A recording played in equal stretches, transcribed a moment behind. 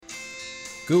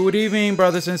Good evening,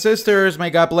 brothers and sisters. May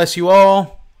God bless you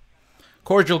all.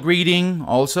 Cordial greeting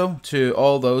also to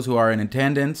all those who are in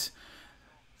attendance,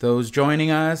 those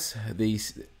joining us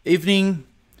this evening,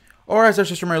 or as our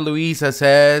sister Maria Luisa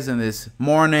says, in this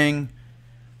morning,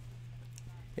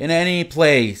 in any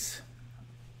place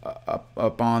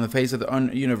upon the face of the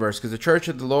universe, because the Church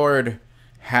of the Lord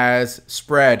has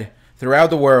spread throughout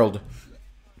the world.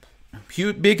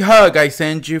 Big hug I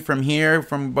send you from here,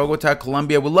 from Bogota,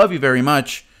 Colombia. We love you very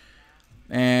much.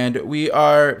 And we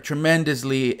are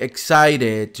tremendously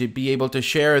excited to be able to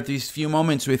share these few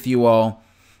moments with you all,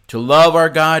 to love our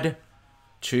God,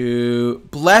 to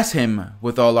bless Him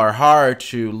with all our heart,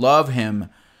 to love Him,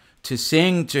 to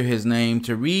sing to His name,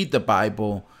 to read the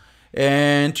Bible,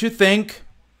 and to think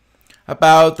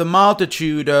about the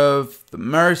multitude of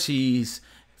mercies,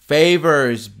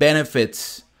 favors,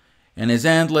 benefits, and His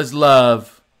endless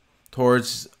love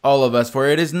towards all of us. For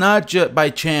it is not just by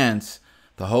chance.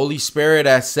 The Holy Spirit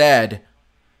has said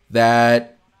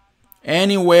that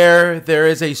anywhere there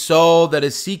is a soul that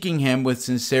is seeking Him with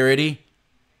sincerity,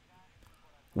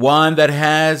 one that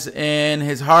has in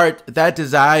his heart that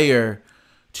desire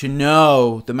to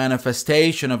know the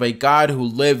manifestation of a God who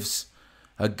lives,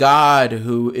 a God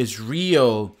who is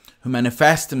real, who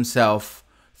manifests Himself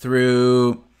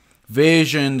through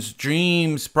visions,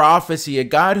 dreams, prophecy, a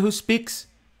God who speaks,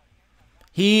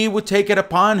 He would take it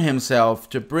upon Himself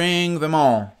to bring them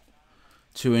all,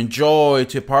 to enjoy,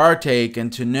 to partake,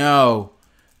 and to know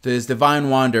this divine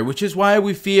wonder, which is why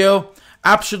we feel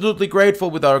absolutely grateful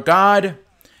with our God,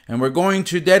 and we're going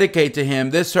to dedicate to Him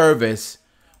this service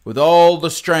with all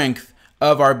the strength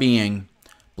of our being.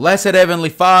 Blessed Heavenly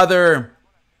Father,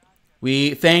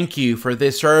 we thank You for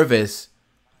this service.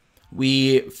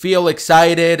 We feel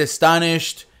excited,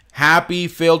 astonished, happy,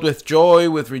 filled with joy,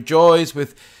 with rejoice,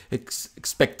 with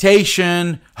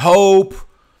expectation, hope,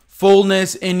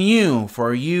 fullness in You,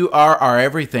 for You are our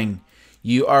everything.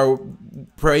 You are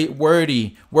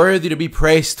worthy to be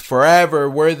praised forever,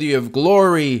 worthy of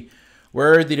glory,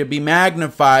 worthy to be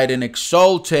magnified and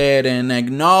exalted and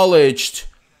acknowledged.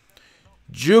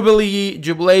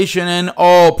 Jubilation and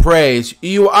all praise.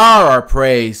 You are our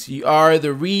praise. You are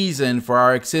the reason for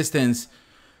our existence,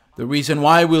 the reason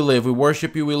why we live. We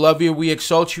worship You, we love You, we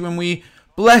exalt You, and we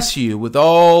bless You with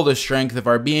all the strength of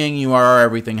our being. You are our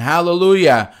everything.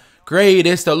 Hallelujah. Great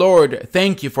is the Lord.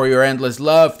 Thank You for Your endless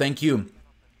love. Thank You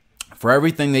for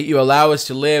everything that You allow us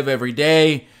to live every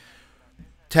day.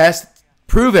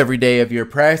 Prove every day of Your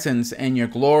presence and Your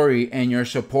glory and Your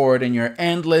support and Your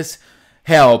endless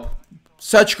help.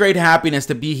 Such great happiness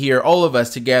to be here, all of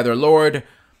us together, Lord.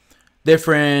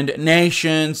 Different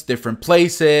nations, different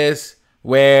places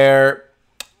where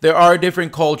there are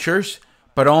different cultures,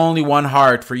 but only one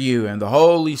heart for You. And the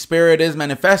Holy Spirit is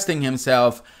manifesting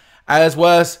Himself, as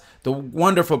was the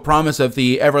wonderful promise of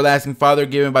the everlasting Father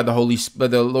given by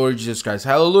the Lord Jesus Christ.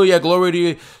 Hallelujah.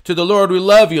 Glory to the Lord. We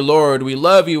love You, Lord. We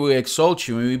love You. We exalt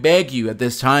You. And we beg You at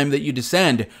this time that You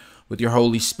descend with Your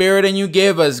Holy Spirit, and You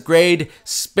give us great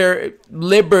spirit,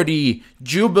 liberty,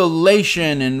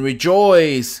 jubilation, and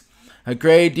rejoice. A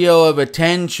great deal of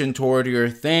attention toward Your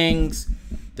things,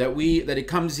 that it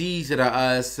comes easy to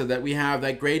us, so that we have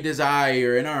that great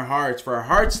desire in our hearts, for our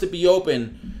hearts to be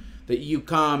open, that You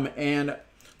come and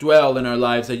dwell in our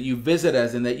lives, that You visit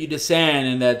us, and that You descend,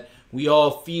 and that we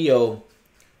all feel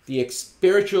the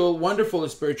wonderful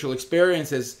spiritual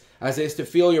experiences as it is to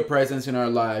feel Your presence in our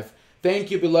life.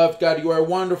 Thank You, beloved God. You are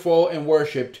wonderful and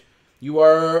worshipped. You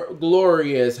are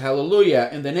glorious. Hallelujah.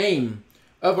 In the name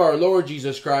of our Lord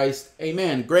Jesus Christ.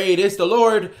 Amen. Great is the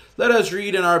Lord. Let us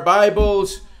read in our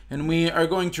Bibles, and we are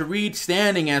going to read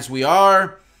standing as we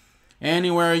are.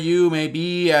 Anywhere you may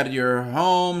be, at your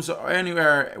homes, or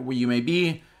anywhere where you may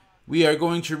be, we are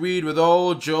going to read with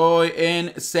all joy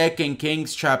in 2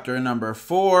 Kings chapter number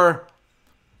 4.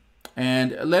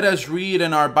 And let us read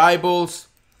in our Bibles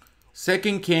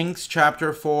 2 Kings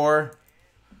chapter 4.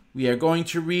 We are going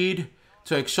to read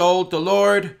to exalt the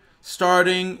Lord,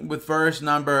 starting with verse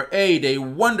number 8, a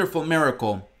wonderful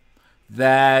miracle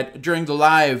that during the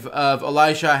life of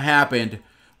Elisha happened.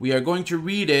 We are going to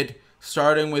read it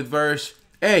starting with verse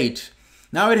 8.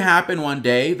 Now it happened one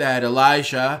day that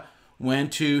Elisha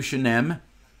went to Shunem,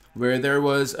 where there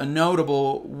was a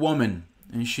notable woman,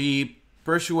 and she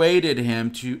persuaded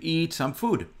him to eat some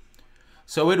food.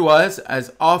 So it was,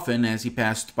 as often as he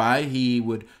passed by, he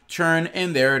would turn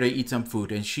in there to eat some food.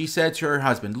 And she said to her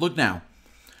husband, "Look now,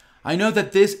 I know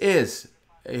that this is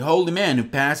a holy man who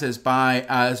passes by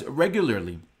us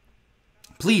regularly.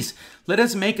 Please, let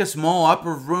us make a small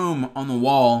upper room on the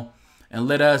wall, and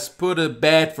let us put a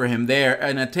bed for him there,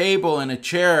 and a table and a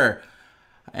chair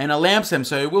and a lampstand,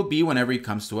 so it will be whenever he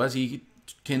comes to us, he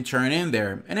can turn in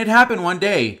there. And it happened one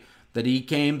day that he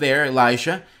came there,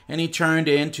 Elisha, and he turned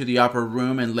into the upper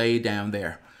room and lay down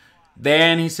there.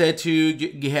 Then he said to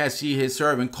Gehazi, his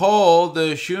servant, call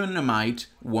the Shunammite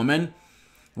woman.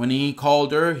 When he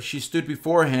called her, she stood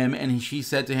before him, and she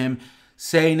said to him,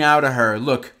 say now to her,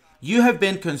 look, you have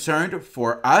been concerned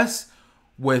for us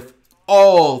with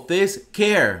all this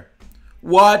care.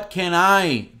 What can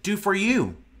I do for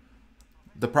you?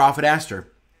 The prophet asked her,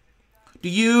 do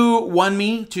you want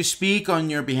me to speak on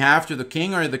your behalf to the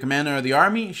king or the commander of the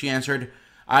army? She answered,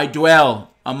 I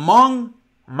dwell among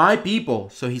my people.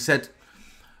 So he said,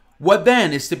 what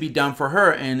then is to be done for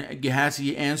her? And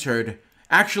Gehazi answered,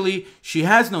 actually, she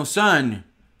has no son,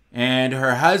 and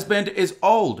her husband is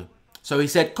old. So he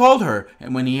said, call her.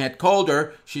 And when he had called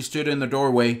her, she stood in the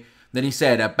doorway. Then he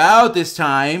said, about this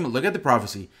time, look at the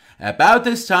prophecy, about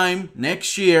this time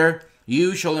next year,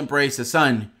 you shall embrace a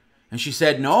son. And she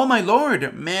said, no, my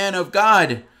lord, man of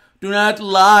God, do not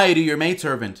lie to your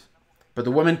maidservant. But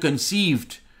the woman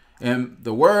conceived, and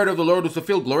the word of the Lord was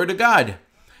fulfilled, glory to God,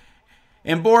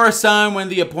 and bore a son when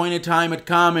the appointed time had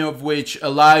come, of which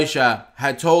Elisha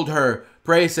had told her,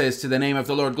 praises to the name of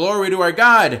the Lord, glory to our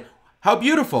God. How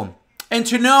beautiful. And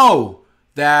to know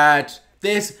that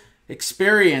this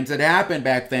experience that happened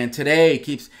back then today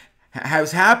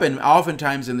has happened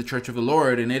oftentimes in the church of the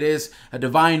Lord, and it is a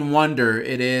divine wonder.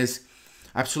 It is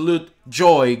absolute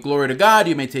joy. Glory to God.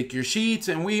 You may take your seats,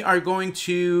 and we are going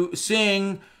to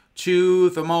sing to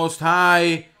the Most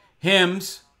High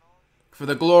hymns for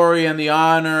the glory and the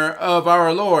honor of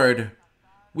our Lord.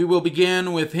 We will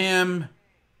begin with hymn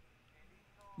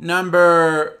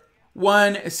number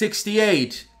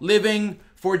 168, Living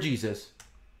for Jesus.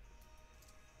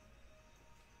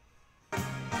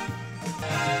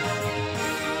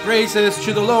 Praises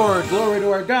to the Lord, glory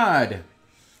to our God.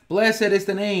 Blessed is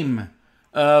the name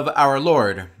of our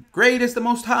Lord. Great is the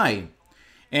Most High.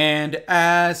 And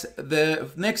as the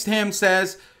next hymn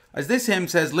says, as this hymn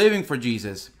says, living for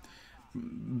Jesus.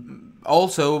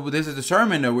 Also, this is the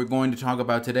sermon that we're going to talk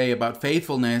about today about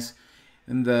faithfulness.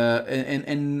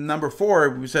 In number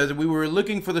 4, it says, we were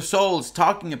looking for the souls,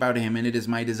 talking about him, and it is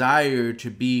my desire to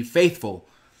be faithful.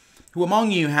 Who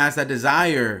among you has that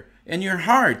desire in your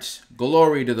hearts?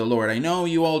 Glory to the Lord. I know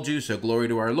you all do so. Glory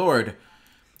to our Lord.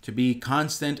 To be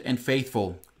constant and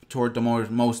faithful toward the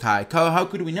Most High. How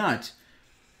could we not?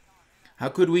 How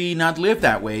could we not live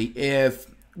that way if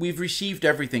we've received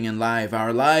everything in life?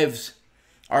 Our lives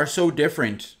are so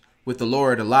different with the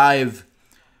Lord. A life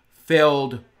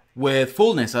filled with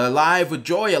fullness, a life with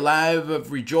joy, a life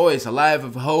of rejoice, a life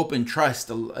of hope and trust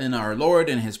in our Lord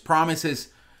and his promises,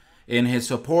 in his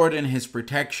support, in his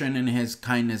protection, in his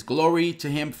kindness. Glory to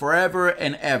him forever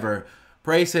and ever.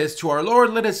 Praises to our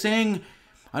Lord. Let us sing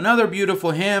another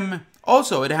beautiful hymn.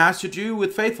 Also, it has to do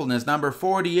with faithfulness. Number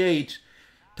 48,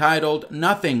 titled,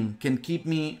 Nothing Can Keep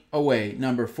Me Away.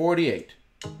 Number 48.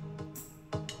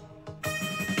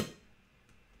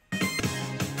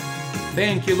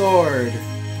 Thank you, Lord.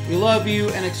 We love you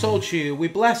and exalt you. We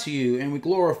bless you and we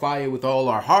glorify you with all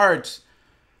our hearts.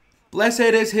 Blessed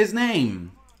is his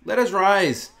name. Let us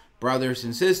rise, brothers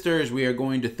and sisters. We are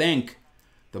going to thank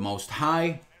the Most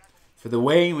High for the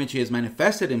way in which he has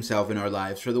manifested himself in our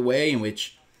lives, for the way in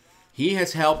which he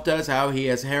has helped us, how he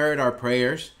has heard our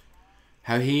prayers,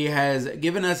 how he has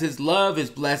given us his love, his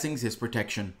blessings, his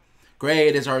protection.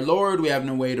 Great is our Lord. We have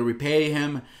no way to repay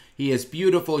him. He is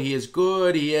beautiful. He is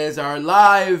good. He is our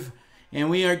life. And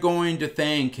we are going to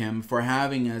thank him for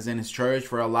having us in his church,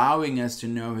 for allowing us to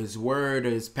know his word,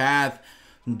 his path,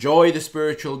 enjoy the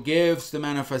spiritual gifts, the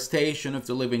manifestation of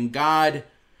the living God.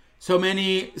 So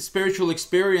many spiritual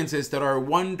experiences that are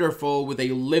wonderful with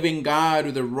a living God,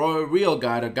 with a real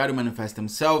God, a God who manifests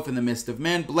himself in the midst of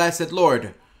men. Blessed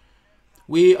Lord,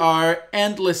 we are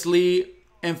endlessly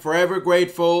and forever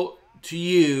grateful to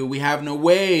you. We have no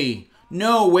way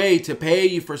to pay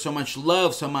you for so much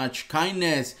love, so much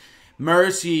kindness,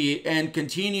 mercy, and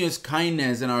continuous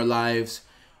kindness in our lives.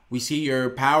 We see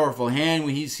your powerful hand.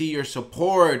 We see your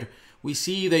support. We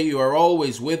see that you are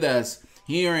always with us,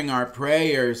 hearing our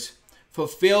prayers,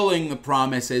 fulfilling the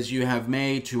promises you have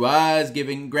made to us,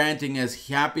 granting us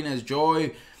happiness,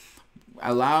 joy,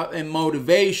 and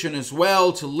motivation as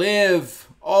well to live,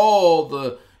 all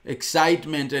the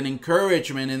excitement and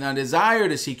encouragement and a desire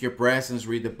to seek your presence,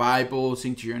 read the Bible,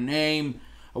 sing to your name,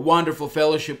 a wonderful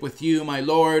fellowship with you, my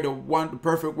Lord, a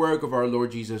perfect work of our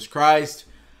Lord Jesus Christ.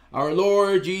 Our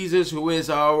Lord Jesus, who is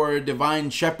our divine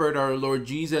shepherd, our Lord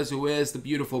Jesus, who is the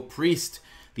beautiful priest,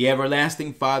 the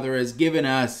everlasting Father, has given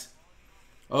us.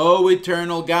 Oh,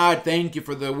 eternal God, thank you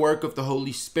for the work of the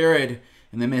Holy Spirit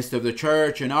in the midst of the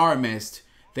church, in our midst.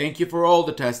 Thank you for all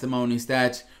the testimonies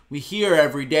that we hear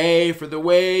every day, for the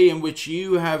way in which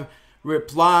you have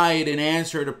replied and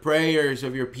answered the prayers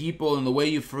of your people, and the way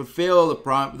you fulfill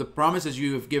the promises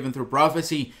you have given through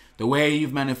prophecy, the way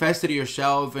you've manifested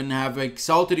yourself and have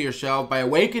exalted yourself by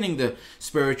awakening the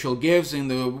spiritual gifts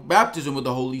and the baptism with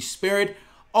the Holy Spirit,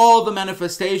 all the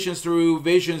manifestations through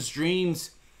visions,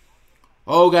 dreams,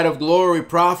 oh God of glory,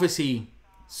 prophecy,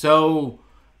 so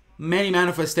many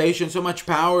manifestations, so much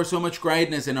power, so much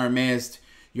greatness in our midst.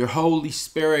 Your Holy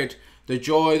Spirit, the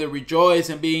joy, the rejoice,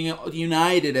 and being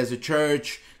united as a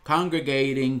church,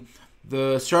 congregating,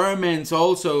 the sermons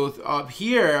also up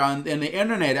here on the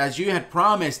internet as you had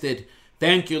promised it.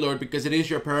 Thank you, Lord, because it is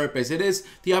your purpose. It is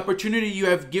the opportunity you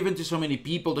have given to so many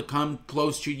people to come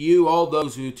close to you, all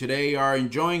those who today are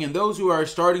enjoying and those who are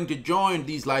starting to join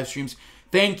these live streams.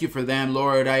 Thank you for them,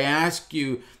 Lord. I ask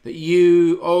you that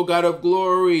you, oh God of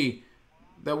glory,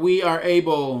 that we are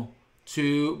able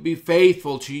to be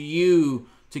faithful to you,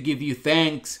 to give you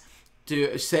thanks, to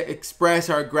express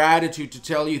our gratitude, to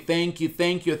tell you thank you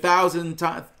 1,000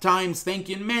 times, thank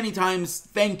you, many times,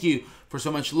 thank you for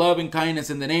so much love and kindness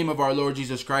in the name of our Lord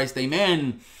Jesus Christ.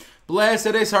 Amen. Blessed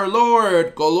is our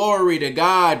Lord. Glory to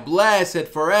God. Blessed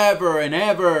forever and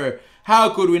ever. How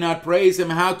could we not praise him?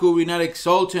 How could we not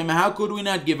exalt him? How could we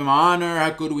not give him honor?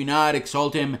 How could we not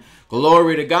exalt him?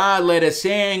 Glory to God. Let us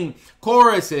sing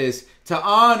choruses to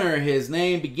honor his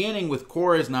name, beginning with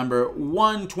chorus number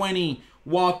 120,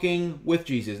 Walking with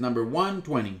Jesus. Number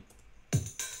 120.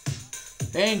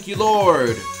 Thank you,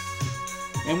 Lord.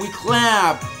 And we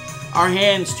clap our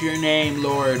hands to your name,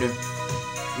 Lord.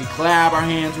 We clap our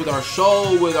hands with our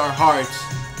soul, with our hearts.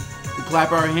 We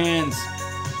clap our hands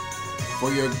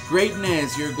for your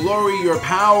greatness, your glory, your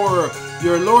power,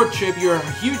 your lordship, your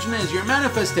hugeness, your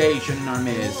manifestation in our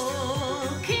midst.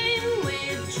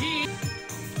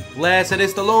 Blessed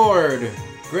is the Lord.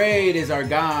 Great is our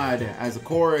God. As the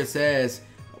chorus says,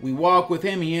 we walk with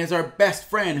him. He is our best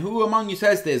friend. Who among you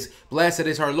says this? Blessed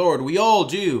is our Lord. We all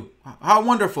do. How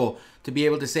wonderful to be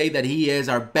able to say that he is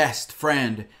our best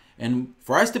friend. And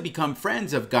for us to become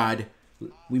friends of God,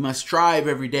 we must strive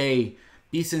every day,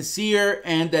 be sincere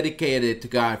and dedicated to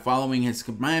God, following his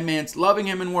commandments, loving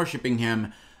him and worshiping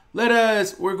him.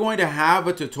 We're going to have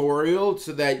a tutorial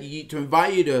so that to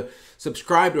invite you to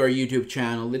subscribe to our YouTube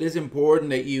channel. It is important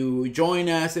that you join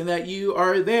us and that you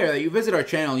are there, that you visit our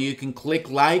channel. You can click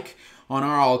like on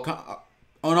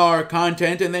our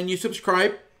content, and then you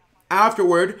subscribe.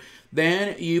 Afterward,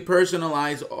 then you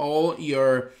personalize all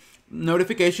your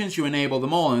notifications. You enable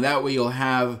them all, and that way you'll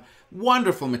have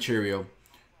wonderful material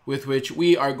with which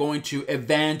we are going to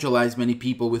evangelize many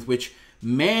people, with which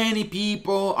many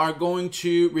people are going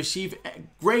to receive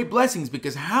great blessings,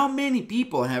 because how many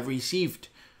people have received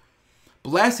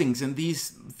blessings in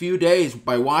these few days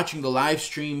by watching the live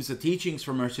streams, the teachings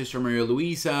from our Sister Maria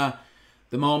Luisa,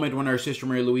 the moment when our Sister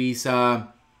Maria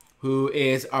Luisa, who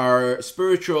is our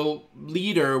spiritual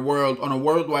leader on a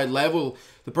worldwide level,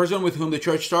 the person with whom the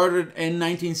church started in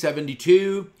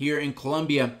 1972 here in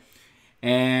Colombia,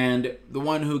 and the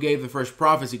one who gave the first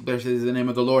prophecy, blessed is the name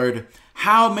of the Lord.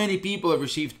 How many people have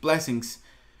received blessings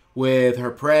with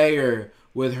her prayer,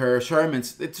 with her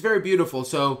sermons? It's very beautiful.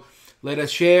 So let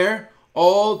us share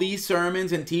all these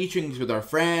sermons and teachings with our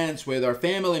friends, with our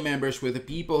family members, with the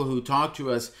people who talk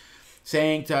to us,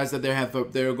 saying to us that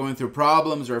they're going through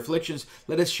problems or afflictions.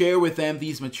 Let us share with them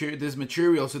this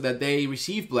material so that they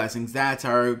receive blessings. That's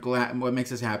what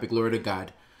makes us happy. Glory to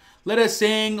God. Let us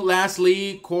sing,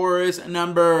 lastly, chorus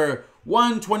number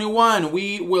 121.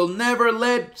 We will never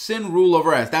let sin rule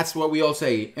over us. That's what we all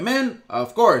say. Amen?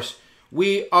 Of course.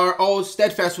 We are all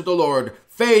steadfast with the Lord,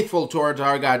 faithful towards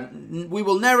our God. We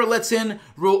will never let sin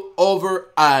rule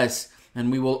over us,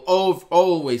 and we will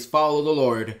always follow the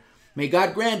Lord. May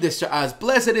God grant this to us.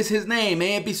 Blessed is his name.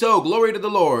 May it be so. Glory to the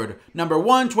Lord. Number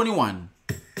 121.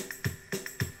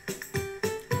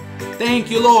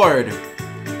 Thank you, Lord.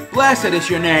 Blessed is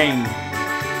your name.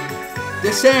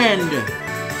 Descend.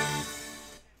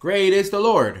 Great is the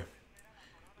Lord.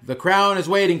 The crown is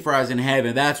waiting for us in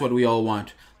heaven. That's what we all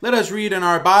want. Let us read in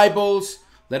our Bibles.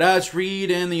 Let us read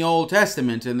in the Old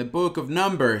Testament, in the book of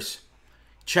Numbers,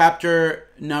 chapter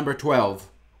number 12.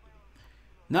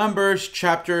 Numbers,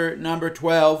 chapter number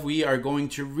 12. We are going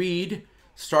to read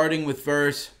starting with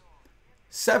verse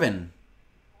 7.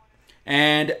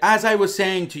 And as I was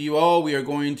saying to you all, we are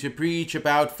going to preach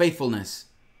about faithfulness.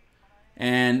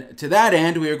 And to that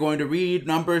end, we are going to read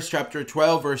Numbers chapter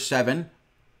 12, verse 7,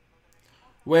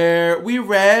 where we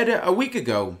read a week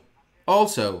ago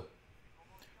also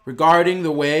regarding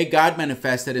the way God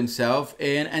manifested himself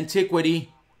in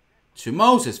antiquity to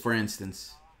Moses, for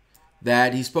instance,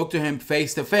 that he spoke to him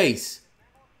face to face.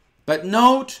 But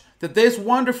note that this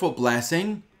wonderful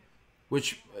blessing,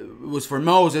 which was for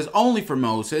Moses, only for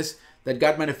Moses, that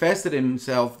God manifested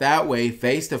himself that way,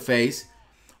 face to face,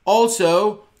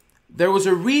 also there was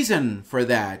a reason for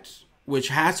that, which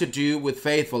has to do with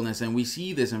faithfulness. And we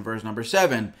see this in verse number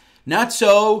 7. Not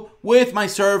so with my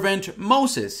servant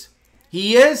Moses.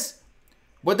 He is,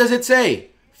 what does it say?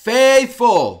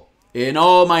 Faithful in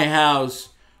all my house.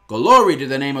 Glory to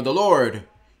the name of the Lord.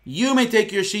 You may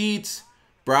take your seats,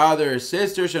 brothers,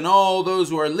 sisters, and all those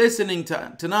who are listening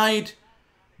tonight.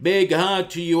 Big hug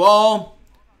to you all.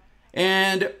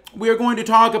 And we are going to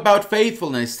talk about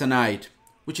faithfulness tonight,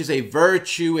 which is a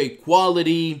virtue, a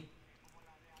quality,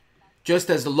 just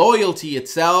as loyalty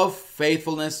itself,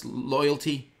 faithfulness,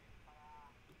 loyalty.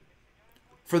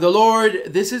 For the Lord,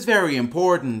 this is very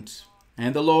important,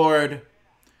 and the Lord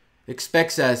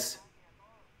expects us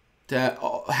to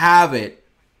have it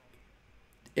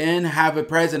and have it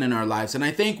present in our lives. And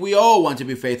I think we all want to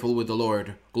be faithful with the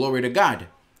Lord. Glory to God.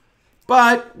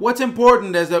 But what's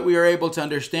important is that we are able to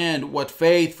understand what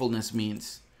faithfulness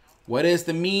means. What is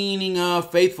the meaning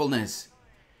of faithfulness?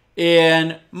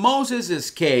 In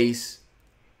Moses' case,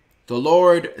 the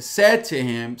Lord said to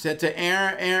Aaron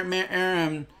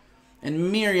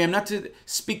and Miriam not to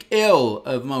speak ill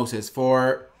of Moses.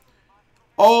 For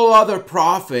all other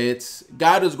prophets,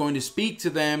 God was going to speak to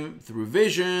them through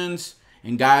visions,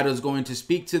 and God was going to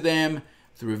speak to them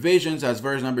through visions, as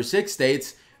verse number 6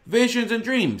 states, visions and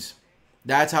dreams.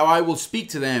 That's how I will speak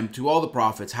to them, to all the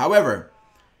prophets. However,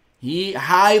 he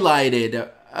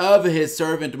highlighted of his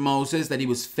servant Moses that he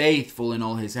was faithful in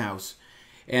all his house.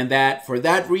 And that for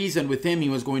that reason with him, he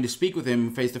was going to speak with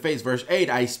him face to face. Verse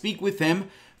 8, I speak with him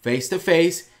face to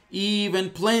face, even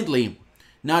plainly.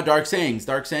 Not dark sayings.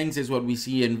 Dark sayings is what we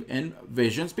see in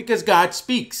visions, because God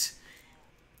speaks.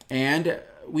 And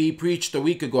we preached a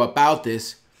week ago about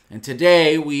this. And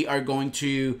today we are going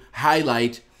to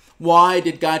highlight, why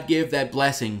did God give that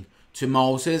blessing to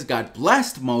Moses? God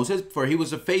blessed Moses, for he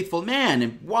was a faithful man.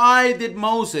 And why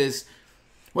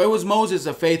was Moses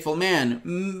a faithful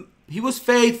man? He was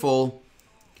faithful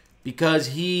because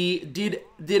he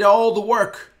did all the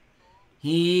work.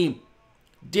 He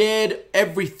did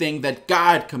everything that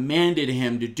God commanded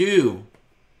him to do.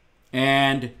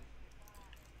 And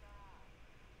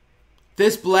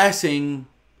this blessing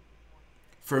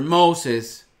for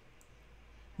Moses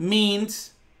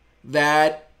means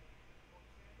that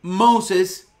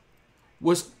Moses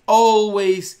was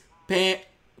always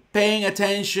paying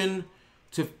attention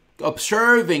to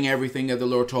observing everything that the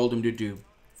Lord told him to do.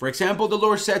 For example, the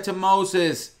Lord said to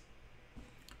Moses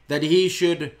that he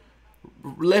should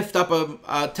lift up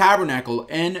a tabernacle,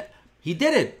 and he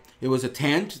did it. It was a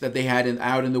tent that they had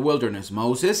out in the wilderness.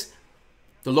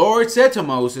 The Lord said to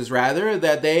Moses,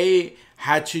 that they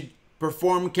had to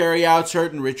carry out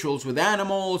certain rituals with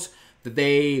animals, that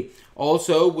they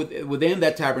also, within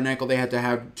that tabernacle, they had to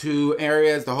have 2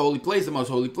 areas, the holy place, the most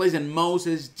holy place, and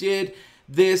Moses did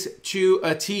this to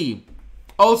a T.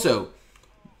 Also,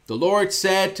 the Lord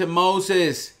said to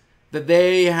Moses that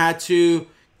they had to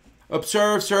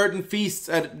observe certain feasts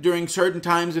during certain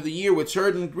times of the year with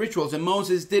certain rituals, and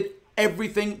Moses did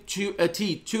everything to a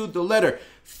T, to the letter.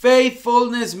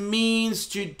 Faithfulness means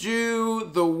to do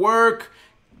the work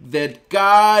that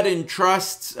God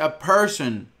entrusts a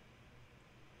person.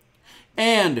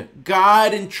 And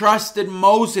God entrusted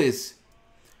Moses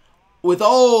with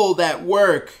all that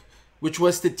work, which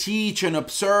was to teach and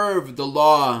observe the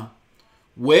law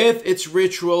with its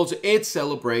rituals, its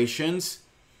celebrations.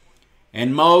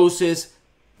 And Moses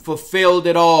fulfilled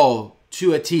it all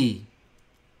to a T.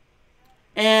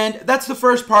 And that's the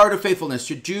first part of faithfulness,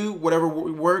 to do whatever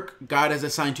work God has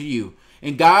assigned to you.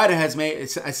 And God has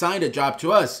assigned a job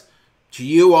to us, to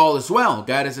you all as well.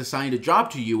 God has assigned a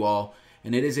job to you all.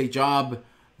 And it is a job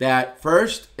that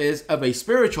first is of a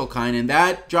spiritual kind. And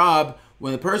that job,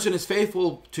 when the person is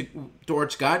faithful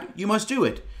towards God, you must do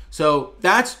it. So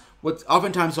that's what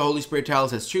oftentimes the Holy Spirit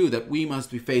tells us too, that we must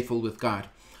be faithful with God.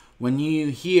 When you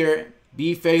hear,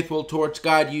 be faithful towards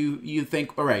God, you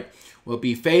think, all right, well,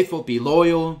 be faithful, be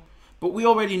loyal. But we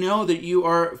already know that you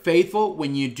are faithful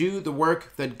when you do the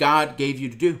work that God gave you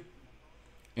to do.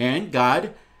 And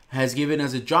God has given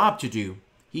us a job to do.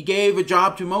 He gave a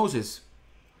job to Moses.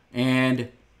 And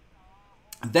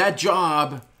that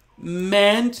job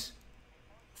meant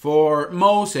for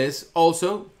Moses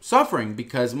also suffering,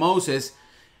 because Moses,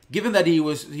 given that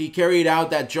he carried out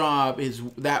that job,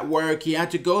 that work, he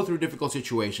had to go through difficult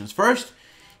situations. First,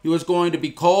 he was going to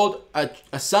be called a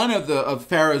son of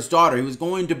Pharaoh's daughter. He was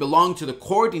going to belong to the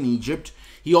court in Egypt.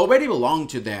 He already belonged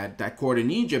to that court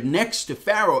in Egypt next to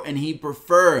Pharaoh, and he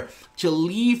preferred to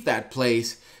leave that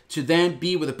place to then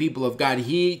be with the people of God.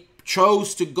 He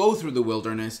chose to go through the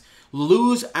wilderness,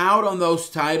 lose out on those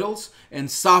titles, and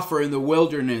suffer in the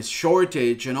wilderness,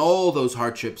 shortage, and all those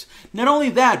hardships. Not only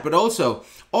that, but also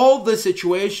all the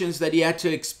situations that he had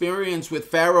to experience with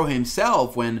Pharaoh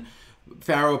himself when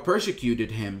Pharaoh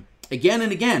persecuted him again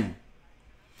and again.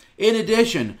 In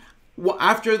addition,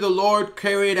 after the Lord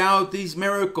carried out these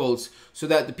miracles so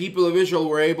that the people of Israel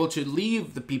were able to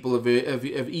leave the people of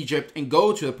Egypt and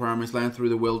go to the promised land through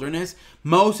the wilderness,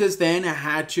 Moses then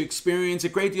had to experience a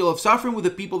great deal of suffering with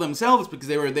the people themselves, because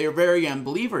they were very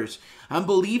unbelievers,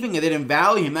 unbelieving, and they didn't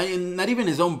value him, not even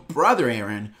his own brother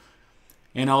Aaron,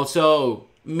 and also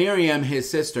Miriam, his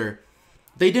sister.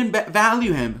 They didn't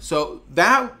value him. So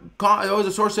that was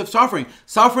a source of suffering.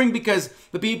 Suffering because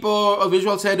the people of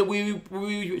Israel said, we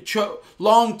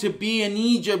longed to be in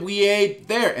Egypt. We ate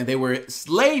there. And they were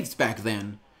slaves back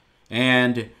then.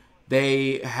 And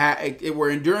they were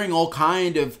enduring all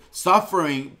kind of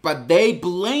suffering. But they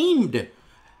blamed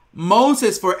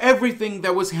Moses for everything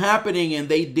that was happening. And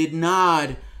they did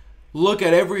not look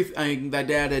at everything that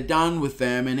God had done with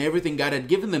them and everything God had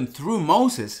given them through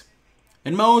Moses.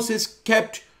 And Moses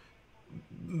kept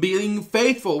being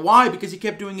faithful. Why? Because he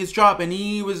kept doing his job, and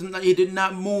he did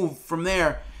not move from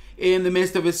there. In the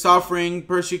midst of his suffering,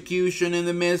 persecution, in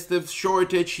the midst of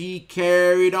shortage, he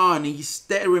carried on. He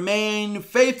remained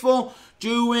faithful,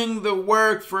 doing the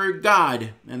work for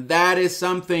God. And that is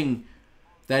something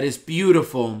that is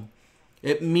beautiful.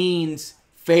 It means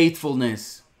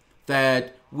faithfulness,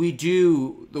 that we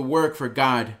do the work for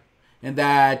God, and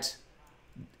that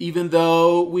even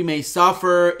though we may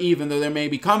suffer, even though there may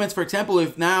be comments, for example,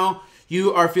 if now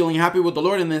you are feeling happy with the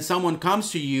Lord and then someone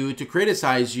comes to you to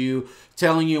criticize you,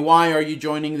 telling you, why are you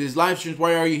joining these live streams?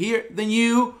 Why are you here? Then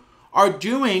you are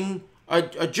doing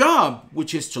a job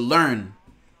which is to learn.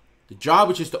 The job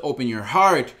which is to open your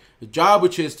heart. The job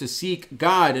which is to seek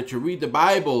God, to read the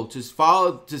Bible,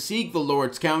 to seek the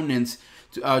Lord's countenance.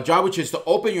 A job which is to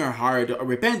open your heart,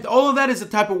 repent. All of that is the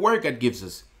type of work God gives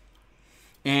us.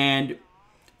 And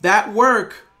that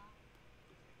work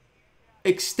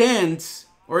extends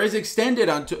or is extended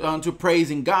onto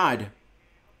praising God,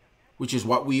 which is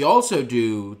what we also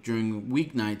do during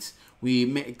weeknights.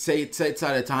 We set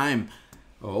aside a time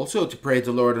also to praise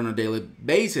the Lord on a daily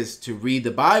basis, to read the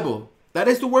Bible. That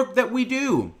is the work that we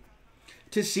do.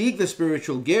 To seek the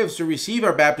spiritual gifts, to receive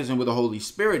our baptism with the Holy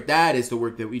Spirit, that is the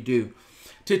work that we do.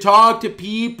 To talk to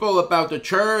people about the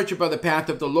church, about the path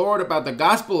of the Lord, about the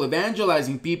gospel,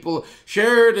 evangelizing people,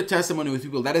 share the testimony with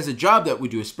people. That is a job that we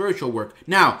do, a spiritual work.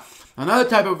 Now, another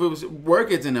type of work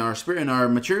is in our spirit, in our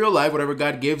material life, whatever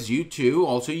God gives you to.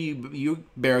 Also, you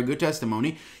bear a good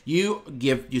testimony. You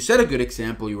set a good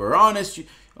example. You are honest.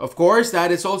 Of course,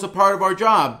 that is also part of our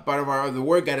job, part of the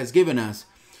work God has given us.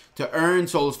 To earn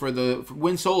souls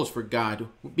win souls for God,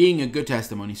 being a good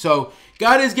testimony. So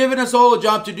God has given us all a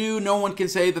job to do. No one can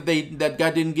say that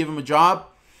God didn't give him a job.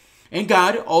 And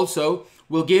God also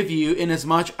will give you, in as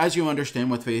much as you understand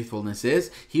what faithfulness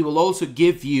is, he will also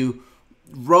give you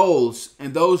roles.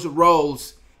 And those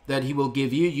roles that he will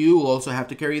give you, you will also have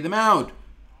to carry them out.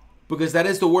 Because that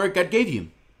is the work God gave you.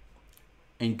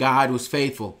 And God was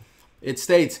faithful. It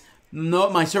states, no,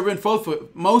 my servant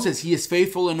Moses, he is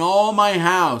faithful in all my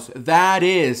house. That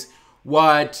is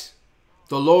what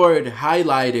the Lord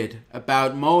highlighted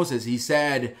about Moses. He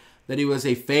said that he was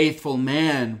a faithful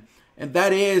man. And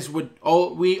that is what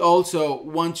we also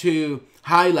want to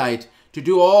highlight, to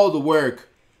do all the work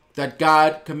that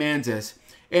God commands us.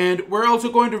 And we're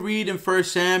also going to read in 1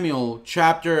 Samuel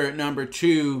chapter number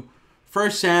 2.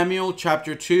 1 Samuel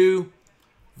chapter 2,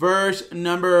 verse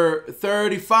number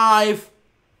 35.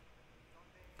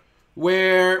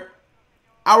 Where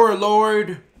our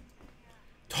Lord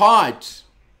taught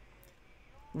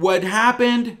what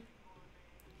happened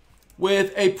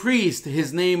with a priest.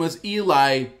 His name was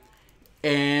Eli,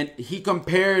 and he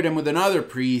compared him with another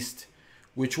priest,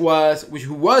 who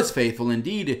was faithful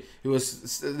indeed. It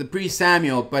was the priest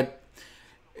Samuel, but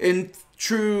in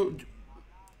truth,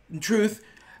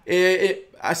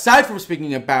 aside from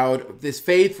speaking about this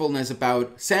faithfulness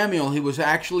about Samuel, he was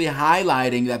actually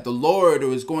highlighting that the Lord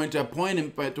was going to appoint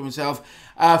him to himself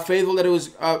faithful, that it was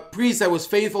a priest that was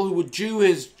faithful, who would do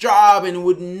his job and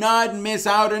would not miss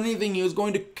out on anything. He was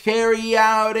going to carry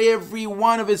out every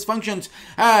one of his functions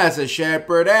as a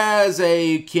shepherd, as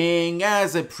a king,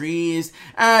 as a priest,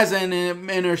 as an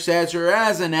intercessor,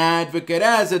 as an advocate,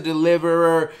 as a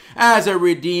deliverer, as a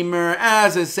redeemer,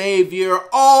 as a savior.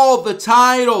 All the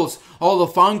titles, all the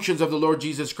functions of the Lord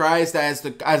Jesus Christ, as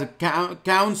a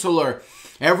counselor,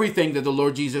 everything that the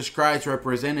Lord Jesus Christ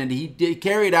represented. He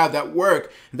carried out that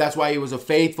work. That's why he was a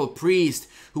faithful priest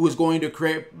who was going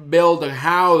to build a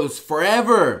house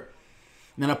forever.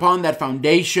 And upon that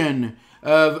foundation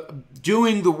of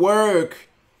doing the work,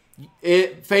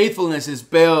 faithfulness is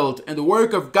built and the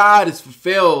work of God is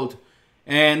fulfilled.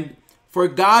 And for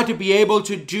God to be able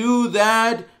to do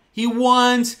that, he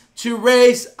wants to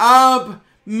raise up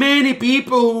many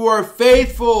people who are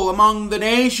faithful among the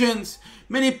nations,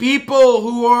 many people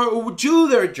who do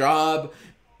their job,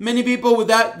 many people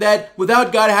without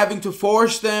God having to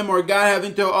force them, or God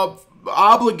having to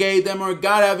obligate them, or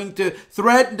God having to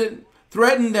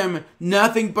threaten them.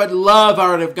 Nothing but love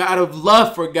out of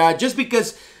love for God, just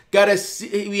because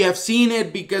we have seen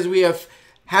it, because we have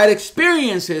had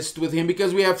experiences with him,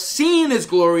 because we have seen his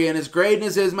glory and his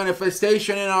greatness, his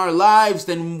manifestation in our lives.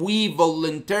 Then we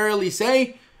voluntarily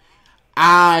say,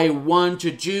 I want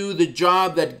to do the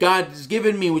job that God has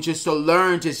given me, which is to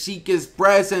learn, to seek his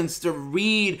presence, to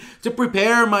read, to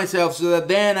prepare myself so that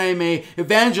then I may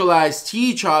evangelize,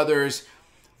 teach others.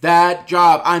 That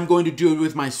job, I'm going to do it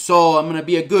with my soul. I'm going to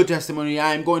be a good testimony.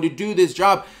 I'm going to do this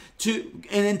job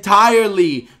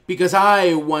entirely because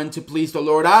I want to please the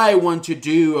Lord. I want to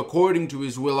do according to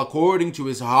his will, according to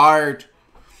his heart,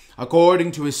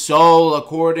 according to his soul,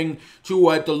 according to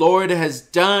what the Lord has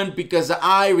done, because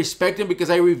I respect him,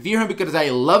 because I revere him, because I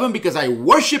love him, because I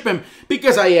worship him,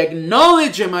 because I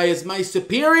acknowledge him as my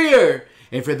superior.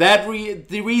 And for that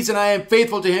the reason I am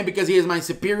faithful to him, because he is my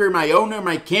superior, my owner,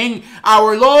 my king,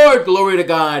 our Lord. Glory to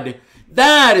God.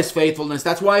 That is faithfulness.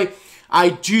 That's why I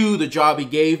do the job he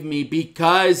gave me,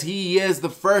 because he is the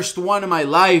first one in my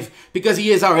life, because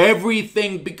he is our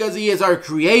everything, because he is our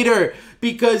creator,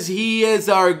 because he is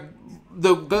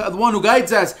the one who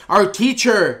guides us, our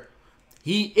teacher.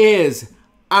 He is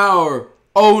our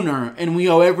owner, and we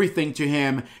owe everything to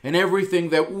him, and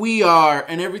everything that we are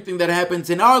and everything that happens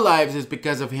in our lives is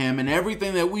because of him, and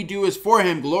everything that we do is for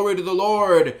him. Glory to the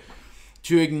Lord.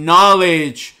 To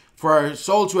acknowledge, for our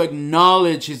soul to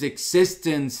acknowledge his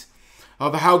existence,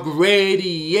 of how great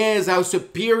he is, how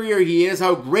superior he is,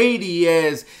 how great he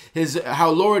is,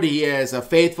 how Lord he is. A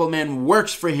faithful man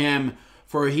works for him,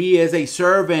 for he is a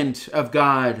servant of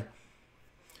God.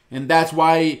 And that's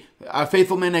why a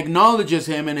faithful man acknowledges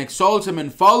him and exalts him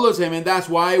and follows him, and that's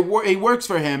why he works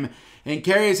for him and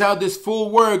carries out this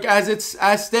full work as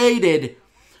stated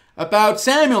about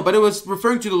Samuel. But it was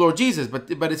referring to the Lord Jesus, but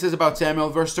it says about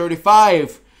Samuel, verse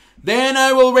 35, then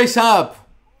I will raise up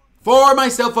for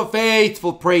myself a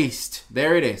faithful priest.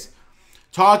 There it is.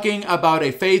 Talking about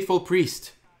a faithful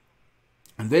priest.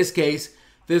 In this case,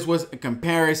 this was a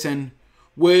comparison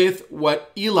with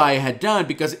what Eli had done,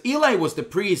 because Eli was the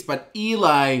priest, but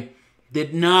Eli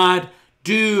did not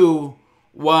do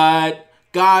what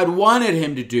God wanted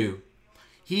him to do.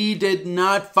 He did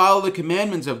not follow the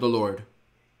commandments of the Lord.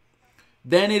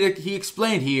 Then he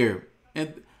explained here,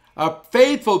 a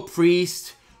faithful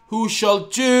priest who shall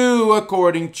do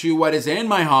according to what is in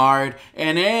my heart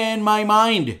and in my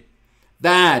mind.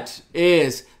 That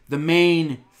is the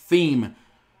main theme.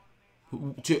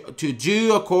 To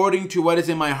do according to what is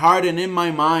in my heart and in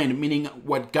my mind, meaning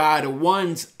what God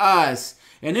wants us.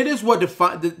 And it is what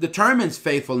determines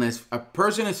faithfulness. A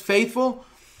person is faithful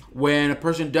when a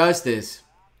person does this.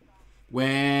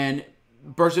 When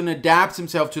a person adapts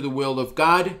himself to the will of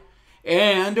God,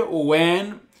 and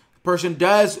when person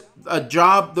does a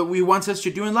job that he wants us to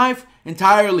do in life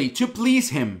entirely to please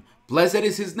him. Blessed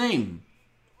is his name.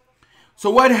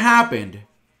 So what happened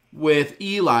with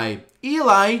Eli?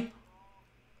 Eli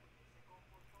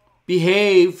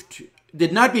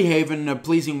did not behave in a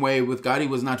pleasing way with God. He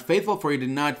was not faithful, for he did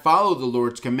not follow the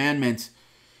Lord's commandments.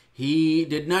 He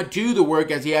did not do the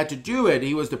work as he had to do it.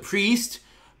 He was the priest,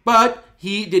 but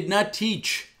he did not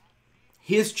teach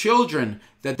his children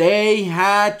that they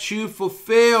had to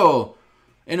fulfill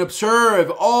and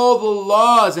observe all the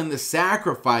laws and the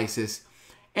sacrifices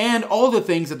and all the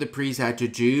things that the priests had to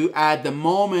do at the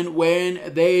moment when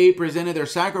they presented their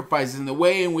sacrifices, and the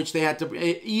way in which they had to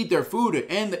eat their food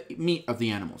and the meat of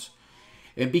the animals.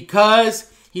 And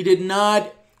because he did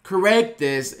not correct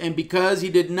this, and because he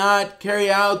did not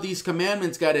carry out these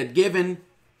commandments God had given,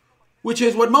 which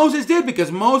is what Moses did,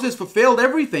 because Moses fulfilled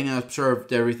everything and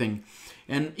observed everything.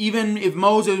 And even if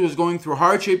Moses was going through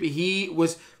hardship, he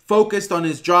was focused on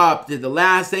his job. To the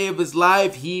last day of his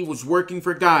life, he was working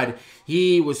for God.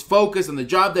 He was focused on the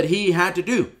job that he had to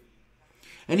do.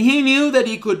 And he knew that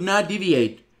he could not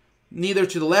deviate, neither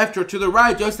to the left or to the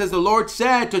right, just as the Lord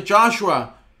said to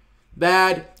Joshua,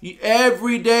 that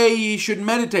every day he should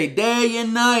meditate, day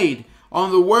and night,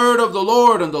 on the word of the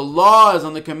Lord, on the laws,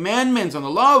 on the commandments, on the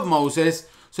law of Moses,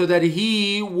 so that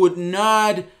he would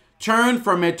not turn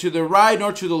from it to the right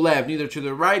nor to the left, neither to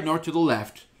the right nor to the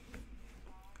left.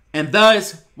 And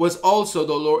thus was also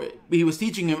the Lord, he was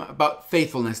teaching him about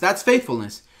faithfulness. That's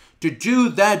faithfulness. To do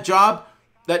that job,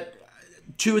 that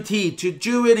to a T, to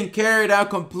do it and carry it out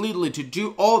completely, to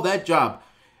do all that job.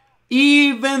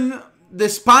 Even in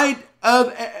spite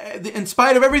of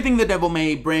everything the devil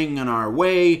may bring in our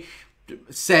way,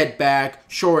 setback,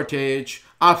 shortage,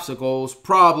 obstacles,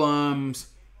 problems,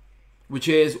 which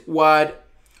is what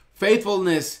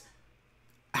faithfulness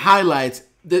highlights.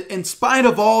 That in spite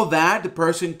of all that, the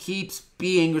person keeps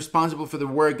being responsible for the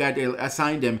work God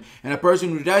assigned him. And a person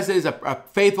who does this is a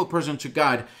faithful person to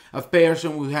God, a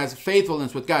person who has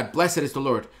faithfulness with God. Blessed is the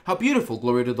Lord. How beautiful,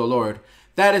 glory to the Lord.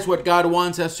 That is what God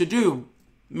wants us to do.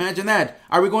 Imagine that.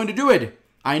 Are we going to do it?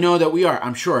 I know that we are,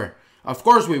 I'm sure. Of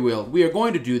course we will. We are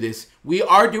going to do this. We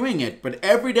are doing it. But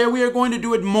every day we are going to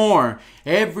do it more.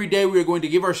 Every day we are going to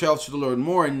give ourselves to the Lord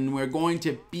more. And we're going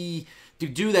to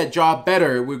do that job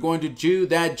better. We're going to do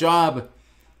that job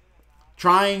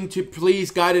trying to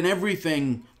please God in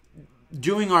everything,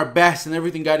 doing our best in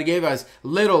everything God gave us,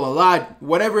 little, a lot,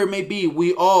 whatever it may be.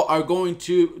 We all are going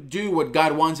to do what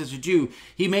God wants us to do.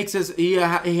 He makes us, he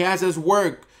has us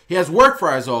work. He has work for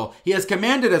us all. He has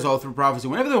commanded us all through prophecy.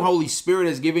 Whenever the Holy Spirit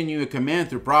has given you a command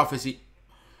through prophecy,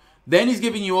 then he's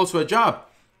giving you also a job.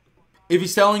 If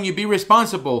he's telling you be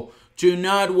responsible, do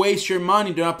not waste your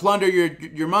money, do not plunder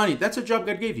your money, that's a job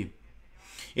God gave you.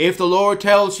 If the Lord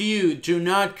tells you do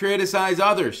not criticize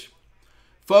others,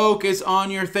 focus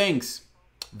on your things,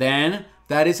 then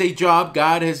that is a job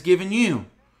God has given you,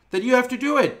 that you have to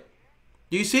do it.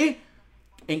 Do you see?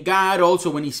 And God also,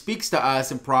 when he speaks to us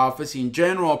in prophecy, in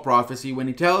general prophecy, when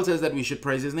he tells us that we should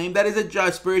praise his name, that is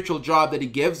a spiritual job that he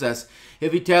gives us.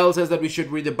 If he tells us that we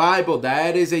should read the Bible,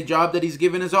 that is a job that he's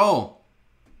given us all.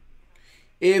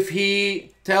 If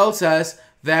he tells us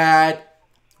that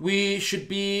we should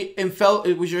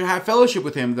we should have fellowship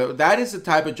with him, that is the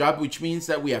type of job which means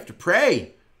that we have to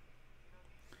pray.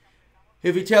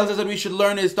 If he tells us that we should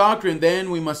learn his doctrine, then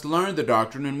we must learn the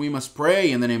doctrine and we must pray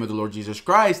in the name of the Lord Jesus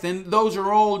Christ. And those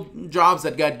are all jobs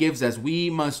that God gives us. We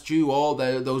must do all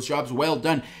those jobs well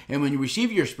done. And when you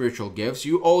receive your spiritual gifts,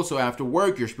 you also have to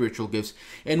work your spiritual gifts.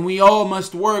 And we all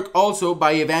must work also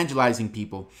by evangelizing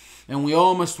people. And we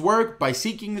all must work by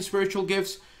seeking the spiritual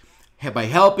gifts, by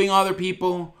helping other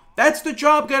people. That's the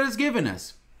job God has given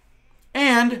us.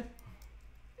 And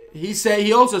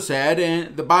he also said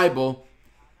in the Bible,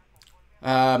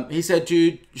 he said,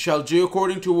 "You shall do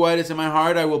according to what is in my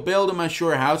heart. I will build him a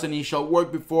sure house, and he shall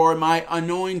work before my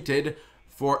anointed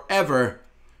forever."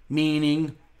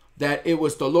 Meaning that it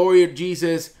was the Lord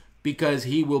Jesus, because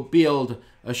he will build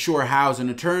a sure house, an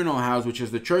eternal house, which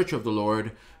is the church of the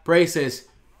Lord. Praises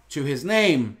to his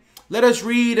name. Let us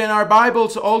read in our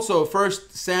Bibles also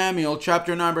 1 Samuel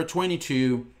chapter number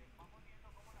 22,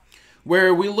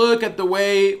 where we look at the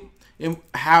way in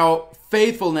how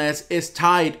faithfulness is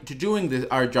tied to doing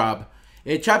our job.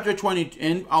 In chapter 20,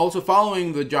 and also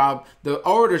following the job, the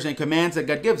orders and commands that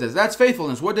God gives us. That's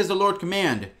faithfulness. What does the Lord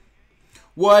command?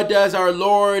 What does our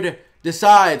Lord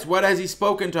decide? What has he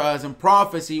spoken to us in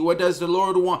prophecy? What does the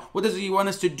Lord want? What does he want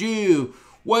us to do?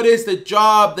 What is the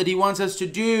job that he wants us to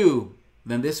do?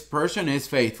 Then this person is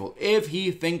faithful, if he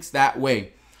thinks that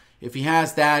way, if he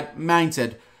has that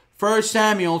mindset. 1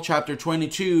 Samuel chapter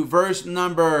 22, verse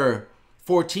number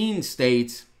 14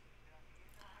 states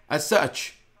as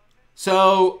such.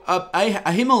 So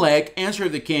Ahimelech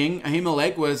answered the king.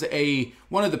 Ahimelech was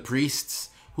one of the priests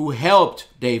who helped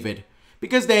David,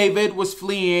 because David was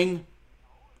fleeing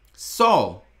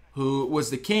Saul, who was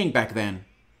the king back then.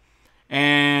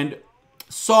 And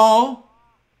Saul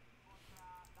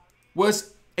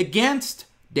was against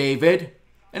David,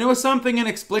 and it was something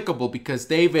inexplicable, because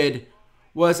David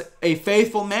was a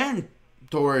faithful man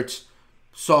towards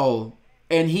Saul.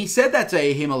 And he said that to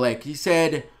Ahimelech. He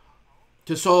said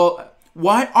to Saul,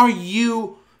 "Why are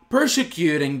you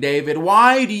persecuting David?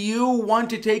 Why do you want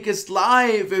to take his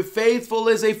life? If faithful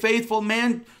is a faithful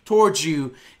man towards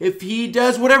you, if he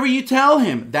does whatever you tell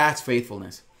him," that's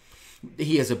faithfulness.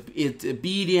 He is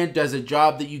obedient, does a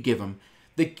job that you give him.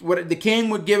 The king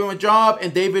would give him a job,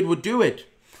 and David would do it.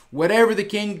 Whatever the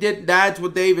king did, that's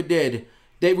what David did.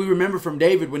 We remember from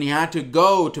David when he had to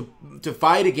go to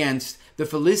fight against the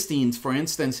Philistines, for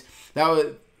instance,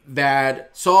 that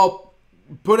Saul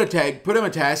put him a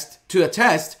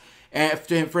test, and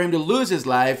for him to lose his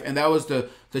life, and that was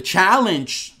the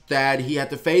challenge that he had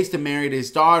to face to marry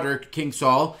his daughter, King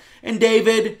Saul. And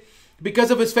David, because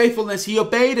of his faithfulness, he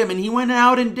obeyed him, and he went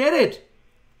out and did it.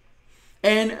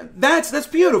 And that's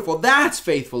beautiful. That's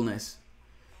faithfulness.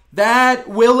 that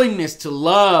willingness to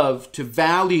love, to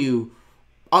value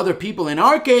other people. In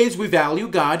our case, we value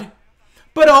God,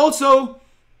 but also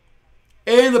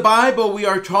in the Bible, we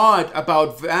are taught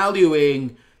about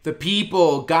valuing the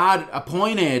people God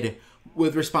appointed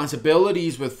with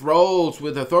responsibilities, with roles,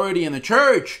 with authority in the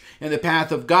church, in the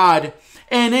path of God.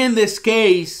 And in this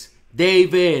case,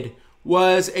 David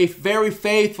was a very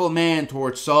faithful man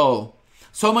towards Saul.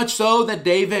 So much so that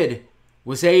David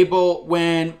was able,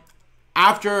 when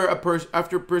after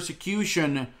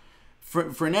persecution,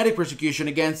 frenetic persecution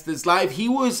against his life, he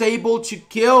was able to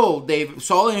kill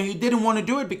Saul, and he didn't want to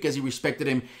do it because he respected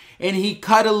him. And he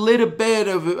cut a little bit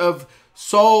of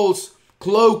Saul's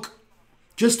cloak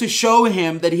just to show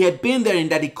him that he had been there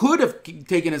and that he could have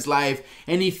taken his life.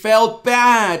 And he felt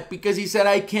bad because he said,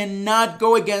 I cannot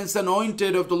go against the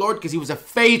anointed of the Lord, because he was a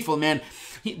faithful man.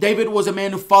 David was a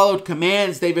man who followed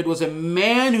commands. David was a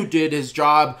man who did his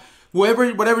job,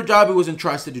 whatever job he was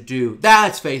entrusted to do.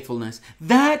 That's faithfulness.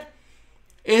 That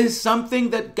is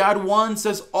something that God wants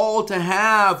us all to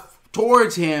have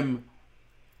towards him,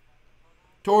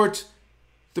 towards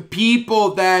the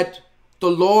people that the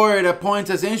Lord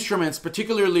appoints as instruments,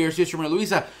 particularly our sister Maria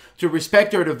Luisa, to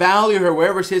respect her, to value her,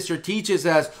 wherever sister teaches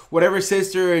us, whatever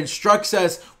sister instructs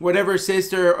us, whatever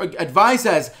sister advises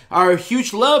us, our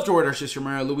huge love toward our sister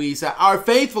Maria Luisa, our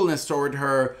faithfulness toward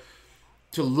her,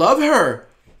 to love her,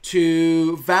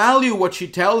 to value what she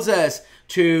tells us,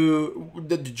 to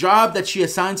the job that she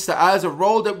assigns to us, a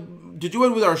role that to do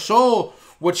it with our soul,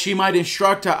 what she might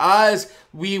instruct to us,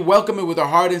 we welcome it with our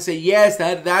heart and say, yes,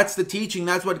 that's the teaching.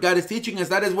 That's what God is teaching us.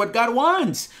 That is what God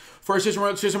wants. For Sister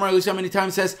Maria Luisa many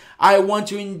times says, I want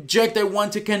to inject, I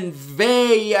want to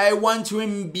convey, I want to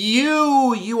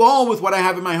imbue you all with what I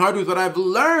have in my heart, with what I've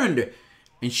learned.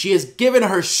 And she has given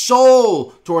her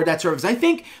soul toward that service. I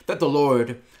think that the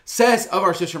Lord says of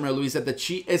our sister Maria Luisa that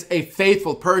she is a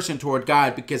faithful person toward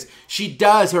God, because she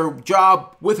does her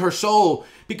job with her soul,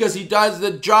 because she does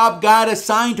the job God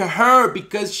assigned to her,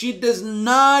 because she does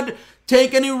not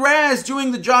take any rest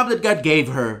doing the job that God gave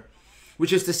her,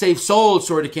 which is to save souls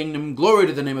toward the kingdom. Glory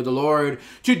to the name of the Lord.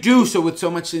 To do so with so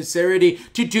much sincerity,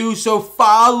 to do so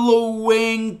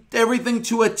following everything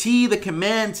to a T, the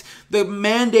commands, the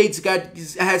mandates God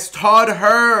has taught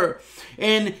her.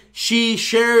 And she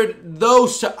shared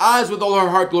those to us with all her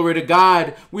heart. Glory to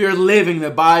God. We are living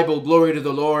the Bible. Glory to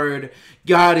the Lord.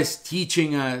 God is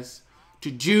teaching us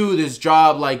to do this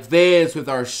job like this with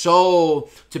our soul,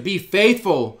 to be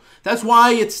faithful. That's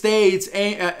why it states,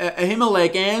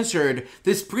 Ahimelech answered,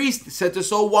 this priest said to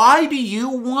Saul, why do you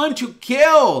want to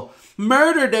kill,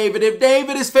 murder David? If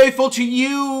David is faithful to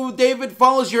you, David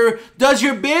does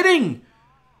your bidding.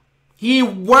 He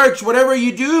works whatever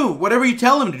you do, whatever you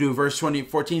tell him to do. Verse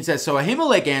 14 says, so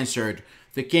Ahimelech answered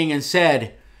the king and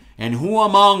said, and who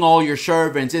among all your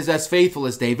servants is as faithful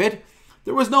as David?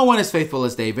 There was no one as faithful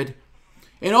as David.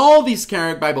 In all these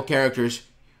Bible characters,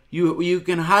 you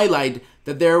can highlight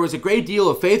that there was a great deal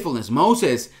of faithfulness.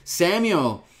 Moses,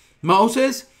 Samuel.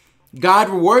 Moses, God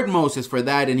rewarded Moses for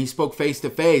that, and he spoke face to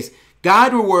face.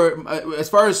 As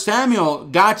far as Samuel,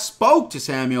 God spoke to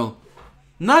Samuel,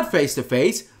 not face to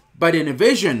face, but in a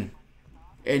vision.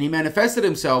 And he manifested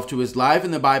himself to his life,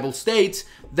 and the Bible states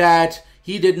that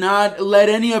he did not let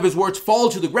any of his words fall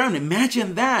to the ground.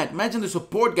 Imagine that. Imagine the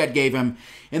support God gave him.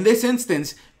 In this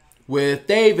instance, with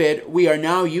David, we are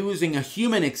now using a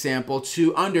human example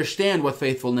to understand what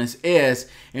faithfulness is.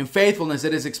 In faithfulness,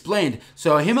 it is explained.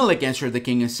 So Ahimelech answered the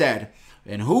king and said,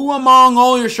 and who among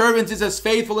all your servants is as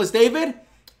faithful as David?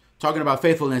 Talking about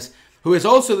faithfulness, he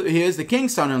is the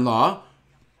king's son-in-law.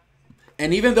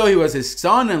 And even though he was his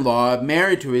son-in-law,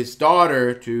 married to his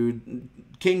daughter, to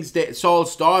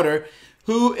Saul's daughter,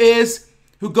 who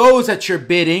goes at your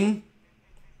bidding,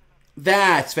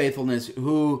 that's faithfulness.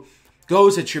 Who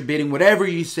goes at your bidding, whatever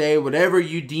you say, whatever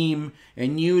you deem,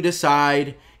 and you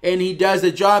decide, and he does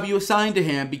the job you assign to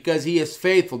him because he is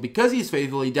faithful. Because he is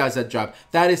faithful, he does that job.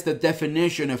 That is the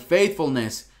definition of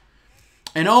faithfulness.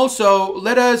 And also,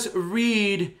 let us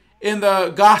read in the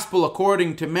Gospel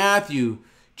according to Matthew,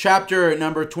 chapter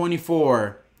number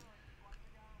 24.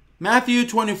 Matthew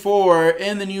 24,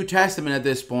 in the New Testament at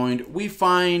this point, we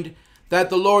find that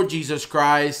the Lord Jesus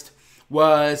Christ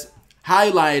was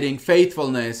highlighting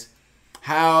faithfulness.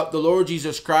 How the Lord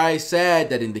Jesus Christ said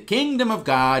that in the kingdom of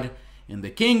God, in the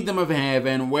kingdom of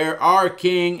heaven, where our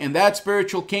King, in that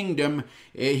spiritual kingdom,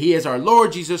 he is our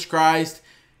Lord Jesus Christ.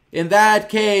 In that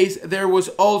case, there was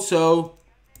also,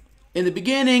 in the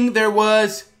beginning, there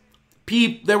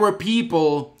were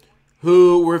people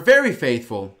who were very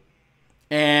faithful,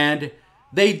 and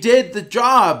they did the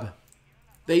job.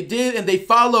 They did, and they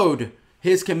followed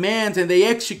his commands, and they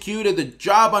executed the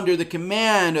job under the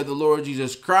command of the Lord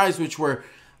Jesus Christ, which were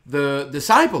the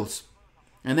disciples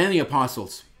and then the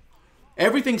apostles.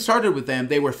 Everything started with them.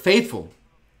 They were faithful.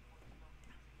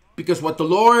 Because what the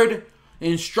Lord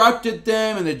instructed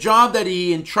them and the job that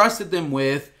he entrusted them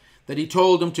with, that he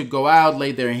told them to go out,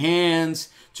 lay their hands,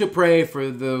 to pray for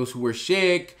those who were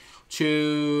sick,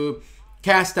 to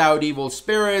cast out evil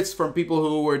spirits from people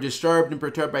who were disturbed and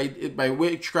perturbed by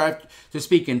witchcraft, to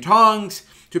speak in tongues,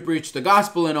 to preach the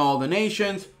gospel in all the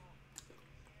nations,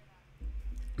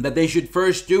 that they should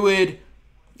first do it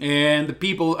and the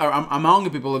people among the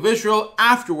people of Israel.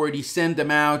 Afterward, he sent them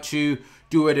out to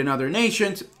do it in other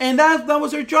nations, and that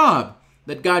was their job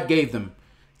that God gave them.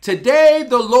 Today,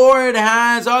 the Lord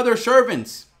has other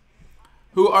servants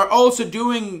who are also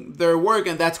doing their work,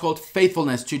 and that's called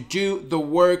faithfulness, to do the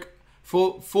work,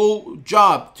 full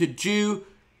job, to do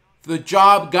the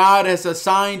job God has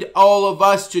assigned all of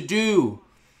us to do.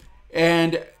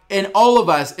 And in all of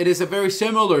us, it is a very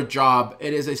similar job.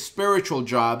 It is a spiritual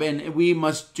job, and we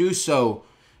must do so.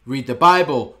 Read the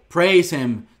Bible, praise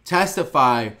him,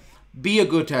 testify, be a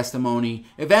good testimony,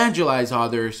 evangelize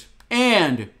others.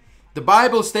 And the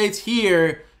Bible states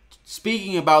here,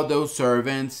 speaking about those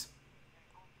servants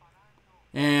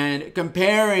and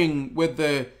comparing with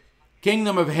the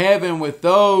kingdom of heaven with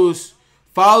those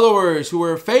followers who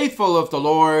are faithful of the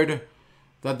Lord,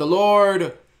 that the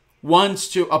Lord wants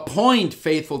to appoint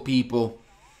faithful people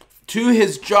to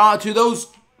his job, to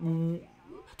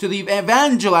the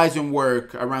evangelizing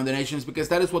work around the nations, because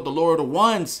that is what the Lord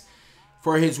wants,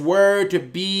 for his word to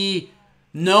be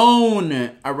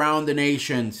known around the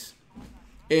nations,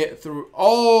 through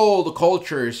all the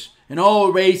cultures and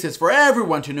all races, for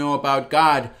everyone to know about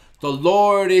God. The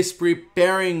Lord is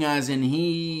preparing us, and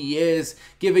he is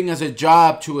giving us a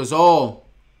job to us all.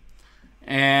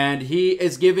 And he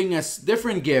is giving us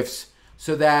different gifts,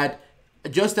 so that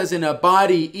just as in a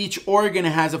body, each organ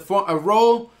has a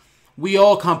role, we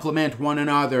all complement one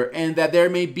another, and that there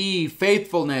may be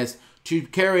faithfulness to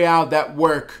carry out that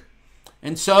work.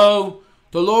 And so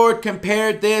the Lord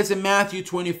compared this in Matthew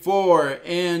 24,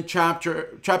 in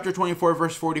chapter 24,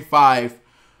 verse 45,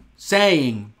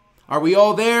 saying, are we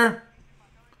all there?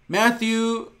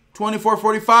 Matthew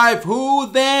 24:45,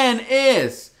 who then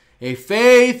is a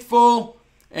faithful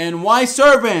and wise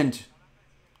servant?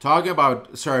 Talking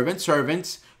about servants.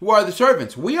 Who are the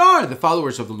servants? We are the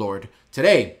followers of the Lord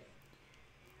today.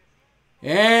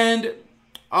 And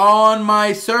on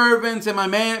my servants and my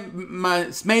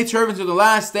maid servants of the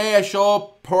last day, I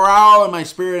shall pour out my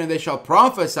spirit, and they shall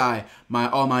prophesy.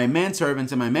 All my men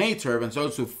servants and my maid servants,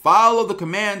 those who follow the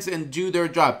commands and do their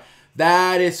job.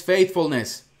 That is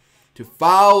faithfulness. To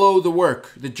follow the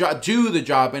work, do the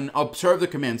job, and observe the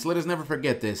commands. Let us never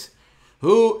forget this.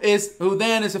 Who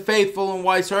then is a faithful and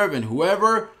wise servant?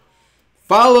 Whoever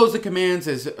follows the commands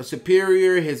as a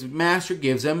superior his master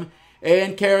gives him,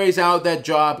 and carries out that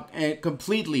job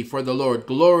completely for the Lord.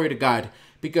 Glory to God.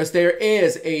 Because there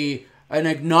is an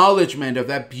acknowledgement of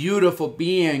that beautiful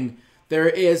being. There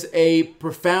is a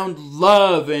profound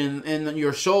love in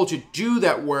your soul to do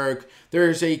that work. There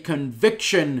is a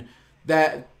conviction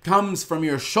that comes from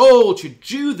your soul to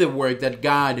do the work that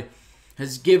God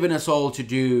has given us all to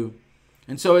do.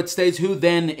 And so it states, who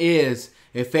then is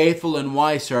a faithful and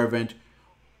wise servant?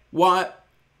 Why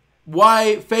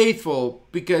faithful?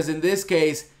 Because in this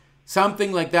case,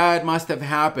 something like that must have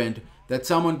happened. That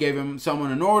someone gave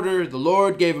someone an order, the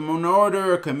Lord gave him an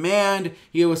order, a command.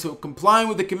 He was complying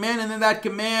with the command, and then that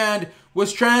command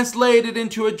was translated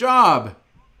into a job.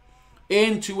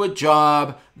 Into a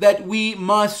job that we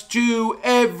must do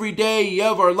every day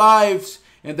of our lives,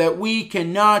 and that we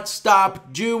cannot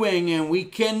stop doing, and we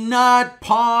cannot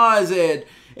pause it.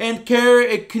 And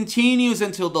it continues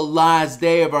until the last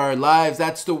day of our lives.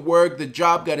 That's the work, the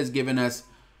job God has given us.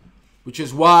 Which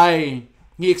is why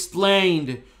he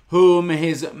explained whom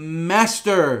his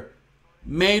master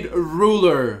made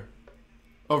ruler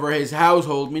over his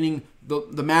household, meaning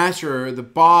the master, the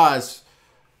boss,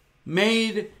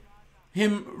 made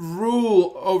him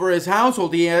rule over his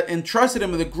household. He entrusted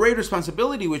him with a great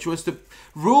responsibility, which was to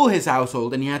rule his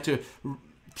household, and he had to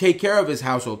take care of his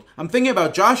household. I'm thinking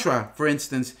about Joshua, for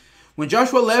instance. When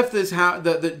Joshua left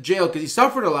the jail, because he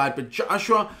suffered a lot, but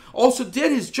Joshua also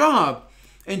did his job.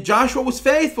 And Joshua was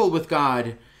faithful with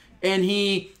God. And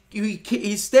he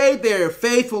stayed there,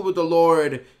 faithful with the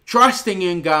Lord, trusting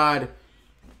in God.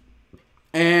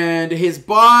 And his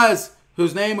boss,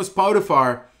 whose name was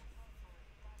Potiphar,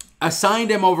 assigned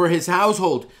him over his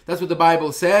household. That's what the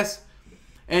Bible says.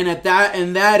 And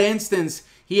in that instance,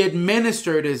 he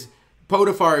administered his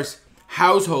Potiphar's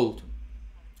household.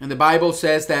 And the Bible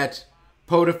says that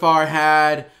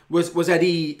Potiphar was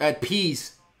at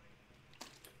peace,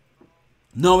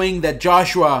 knowing that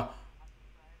Joseph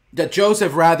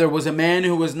was a man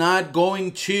who was not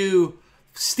going to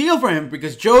steal from him,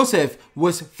 because Joseph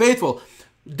was faithful.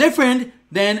 Different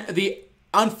than the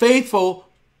unfaithful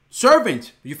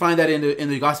servant. You find that in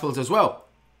the Gospels as well.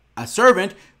 A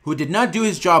servant who did not do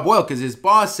his job well, because his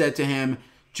boss said to him,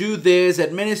 do this,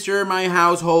 administer my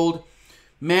household,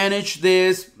 manage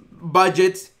this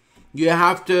budget. You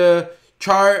have to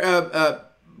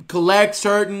collect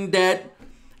certain debt.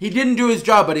 He didn't do his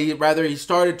job, but he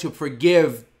started to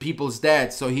forgive people's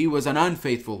debts. So he was an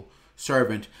unfaithful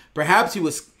servant. Perhaps he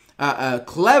was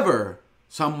clever,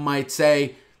 some might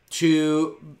say,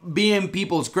 to be in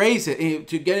people's graces,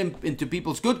 to get him into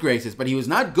people's good graces, but he was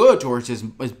not good towards his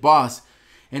boss.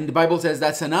 And the Bible says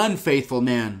that's an unfaithful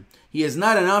man. He is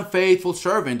not an unfaithful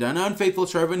servant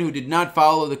who did not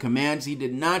follow the commands. He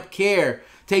did not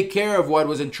take care of what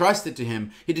was entrusted to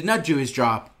him. He did not do his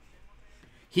job.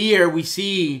 Here we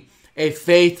see a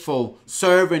faithful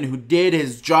servant who did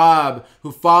his job,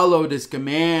 who followed his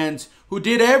commands, who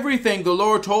did everything the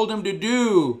Lord told him to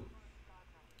do.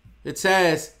 It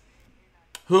says,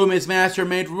 whom his master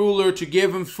made ruler to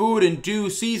give him food in due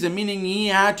season, meaning he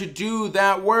had to do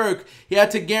that work. He had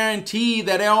to guarantee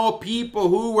that all people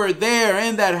who were there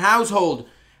in that household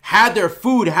had their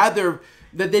food, that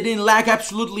they didn't lack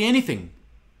absolutely anything.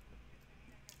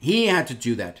 He had to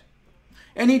do that.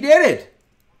 And he did it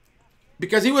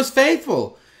because he was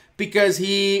faithful, because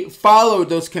he followed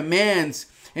those commands,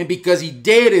 and because he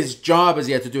did his job as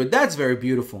he had to do it. That's very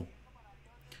beautiful.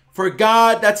 For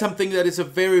God, that's something that is a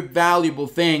very valuable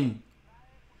thing.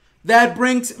 That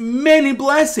brings many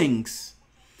blessings.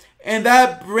 And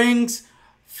that brings,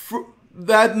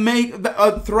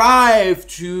 thrive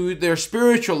to their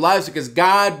spiritual lives, because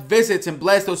God visits and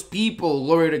blesses those people.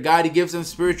 Glory to God. He gives them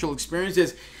spiritual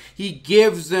experiences. He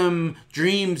gives them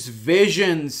dreams,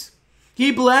 visions.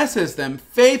 He blesses them.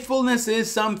 Faithfulness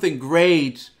is something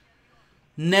great.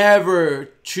 Never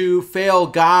to fail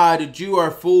God, to do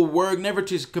our full work, never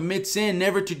to commit sin,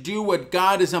 never to do what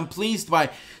God is unpleased by,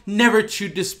 never to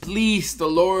displease the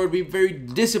Lord. Be very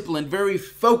disciplined, very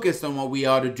focused on what we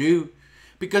ought to do,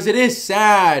 because it is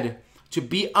sad to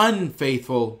be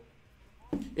unfaithful.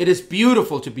 It is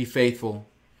beautiful to be faithful.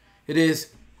 It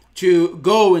is to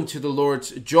go into the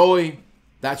Lord's joy.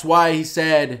 That's why he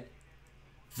said,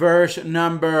 verse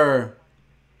number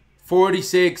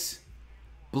 46,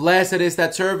 blessed is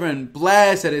that servant.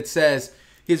 Blessed, it says.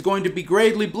 He's going to be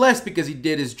greatly blessed because he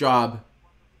did his job.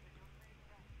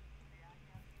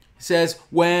 It says,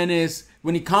 when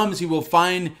he comes, he will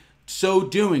find so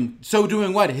doing. So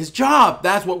doing what? His job.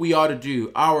 That's what we ought to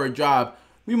do. Our job.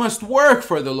 We must work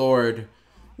for the Lord.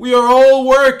 We are all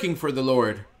working for the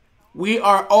Lord. We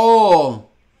are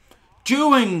all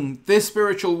doing this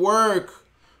spiritual work.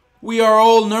 We are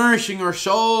all nourishing our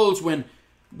souls when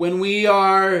we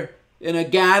are in a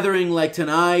gathering like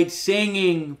tonight,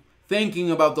 singing, thinking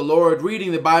about the Lord,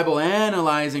 reading the Bible,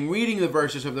 analyzing, reading the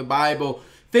verses of the Bible,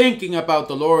 thinking about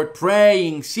the Lord,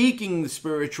 praying, seeking the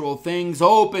spiritual things,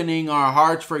 opening our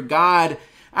hearts for God,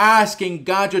 asking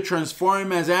God to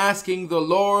transform us, asking the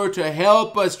Lord to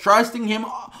help us, trusting Him.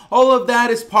 All of that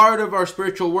is part of our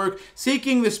spiritual work.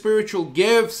 Seeking the spiritual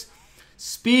gifts,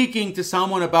 speaking to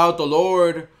someone about the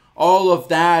Lord, all of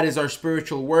that is our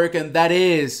spiritual work, and that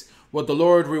is what the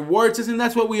Lord rewards us, and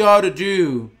that's what we ought to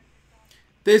do.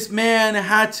 This man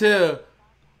had to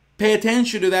pay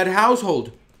attention to that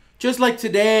household. Just like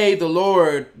today, the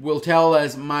Lord will tell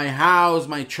us, my house,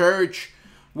 my church,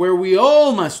 where we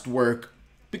all must work.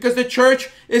 Because the church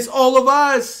is all of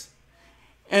us.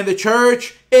 And the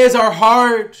church is our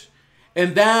heart.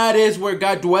 And that is where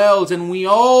God dwells. And we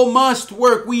all must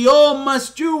work. We all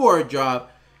must do our job.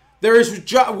 There is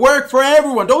work for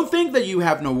everyone. Don't think that you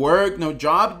have no work, no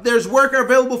job. There's work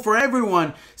available for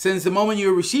everyone. Since the moment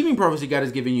you're receiving prophecy, God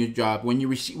has given you a job. When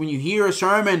you hear a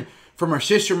sermon from our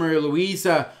sister Maria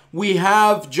Luisa, we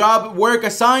have work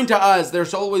assigned to us.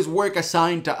 There's always work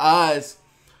assigned to us.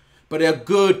 But a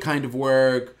good kind of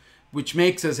work, which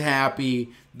makes us happy,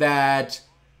 that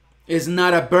is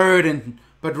not a burden,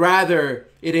 but rather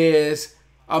it is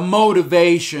a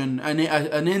motivation,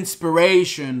 an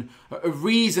inspiration, a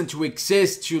reason to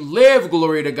exist, to live.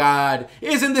 Glory to God.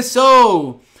 Isn't this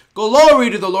so? Glory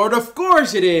to the Lord. Of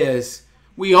course it is.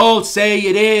 We all say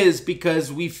it is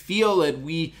because we feel it,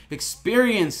 we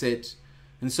experience it.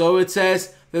 And so it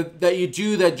says that you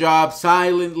do that job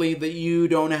silently, that you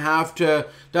don't have to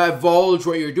divulge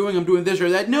what you're doing. I'm doing this or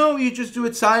that. No, you just do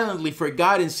it silently for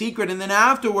God in secret. And then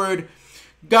afterward,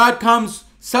 God comes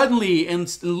suddenly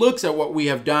and looks at what we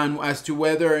have done as to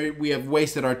whether we have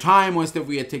wasted our time, or if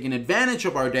we have taken advantage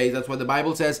of our days. That's what the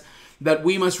Bible says, that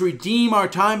we must redeem our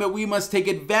time, that we must take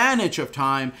advantage of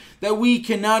time, that we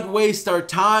cannot waste our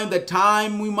time, that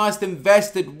time we must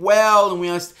invest it well, and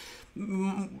we must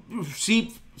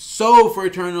sow for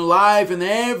eternal life, and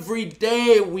every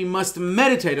day we must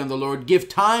meditate on the Lord, give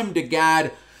time to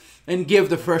God, and give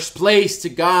the first place to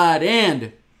God.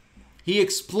 And he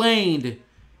explained,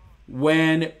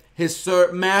 when his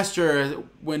master,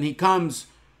 when he comes,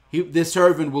 this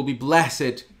servant will be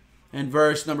blessed. In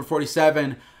verse number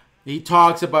 47, he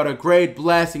talks about a great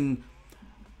blessing.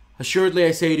 Assuredly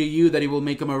I say to you that he will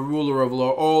make him a ruler of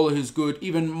all his good,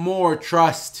 even more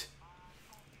trustworthy.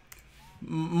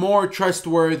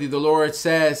 The Lord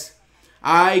says,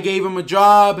 I gave him a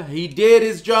job. He did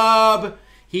his job.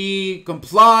 He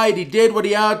complied. He did what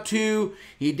he ought to.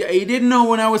 He didn't know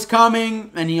when I was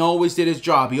coming, and he always did his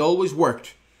job. He always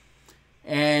worked.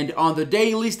 And on the day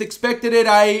he least expected it,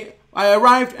 I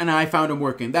arrived and I found him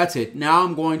working. That's it. Now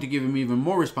I'm going to give him even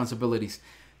more responsibilities.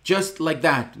 Just like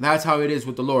that. That's how it is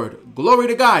with the Lord. Glory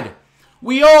to God.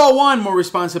 We all want more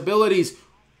responsibilities.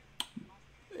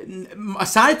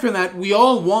 Aside from that, we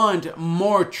all want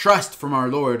more trust from our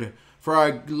Lord. For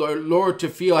our Lord to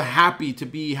feel happy, to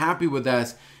be happy with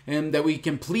us, and that we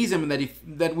can please him, and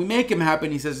that we make him happy.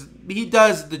 And he says, he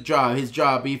does his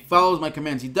job. He follows my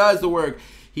commands. He does the work.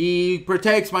 He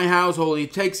protects my household. He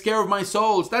takes care of my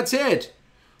souls. That's it.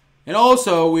 And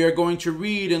also, we are going to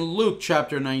read in Luke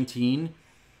chapter 19,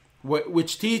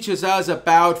 which teaches us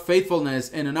about faithfulness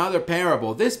in another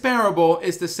parable. This parable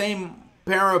is the same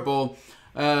parable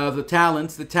of the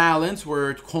talents. The talents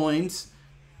were coins.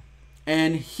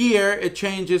 And here it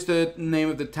changes the name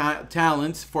of the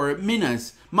talents for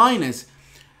minas.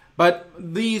 But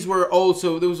these was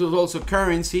also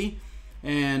currency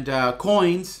and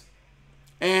coins.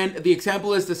 And the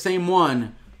example is the same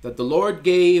one that the Lord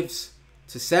gave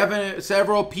to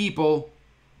several people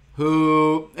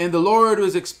and the Lord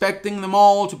was expecting them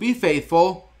all to be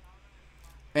faithful.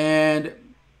 And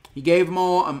he gave them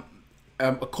all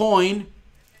a coin,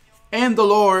 and the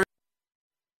Lord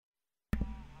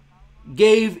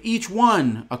gave each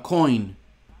one a coin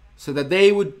so that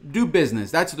they would do business.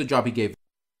 That's the job he gave.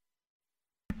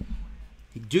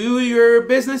 Do your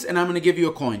business and I'm going to give you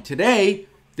a coin. Today,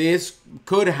 this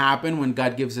could happen when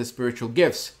God gives us spiritual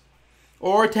gifts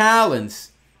or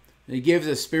talents. He gives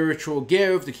a spiritual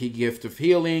gift, the gift of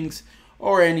healings,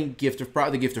 or any gift of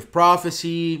the gift of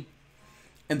prophecy.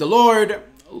 And the Lord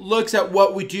looks at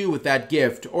what we do with that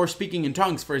gift, or speaking in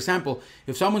tongues. For example,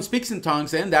 if someone speaks in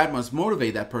tongues, then that must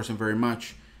motivate that person very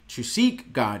much to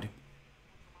seek God,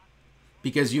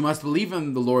 because you must believe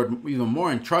in the Lord even more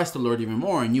and trust the Lord even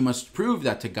more, and you must prove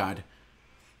that to God.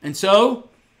 And so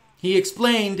he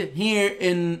explained here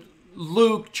in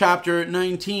Luke chapter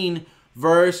 19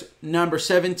 verse number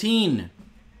 17,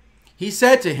 he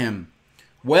said to him,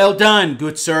 well done,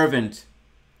 good servant,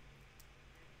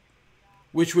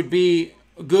 which would be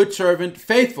good servant,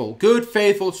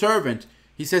 faithful servant.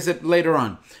 He says it later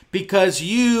on. Because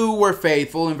you were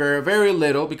faithful in very, very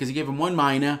little, because he gave him 1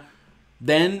 mina,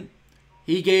 then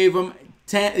he gave him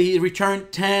 10, he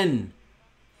returned 10.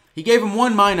 He gave him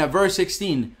 1 mina, verse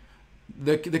 16.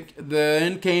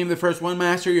 Then came the first one,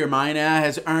 master, your mina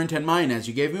has earned 10 minas.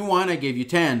 You gave me 1, I gave you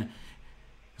 10.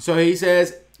 So he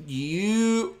says,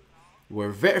 you were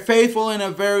very faithful in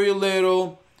a very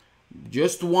little.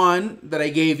 Just 1 that I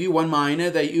gave you, 1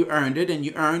 mina that you earned it, and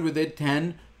you earned with it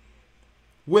 10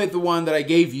 with the 1 that I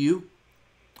gave you.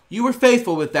 You were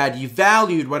faithful with that. You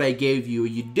valued what I gave you.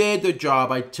 You did the job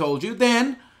I told you.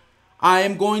 Then I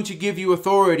am going to give you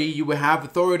authority. You will have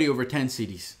authority over 10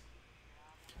 cities.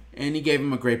 And he gave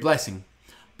him a great blessing.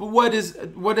 But what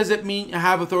does it mean to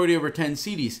have authority over 10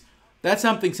 cities? That's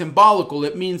something symbolical.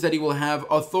 It means that he will have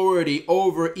authority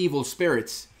over evil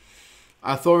spirits.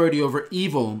 Authority over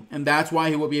evil, and that's why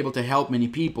he will be able to help many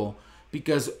people,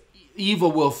 because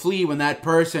evil will flee when that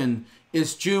person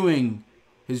is doing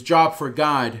his job for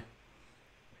God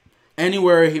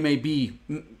anywhere he may be.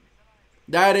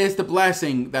 That is the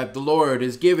blessing that the Lord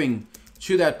is giving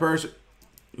to that person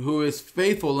who is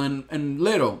faithful in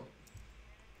little.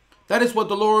 That is what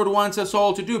the Lord wants us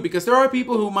all to do, because there are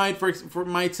people who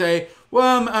might say,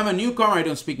 well, I'm a newcomer, I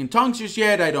don't speak in tongues just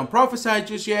yet, I don't prophesy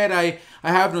just yet, I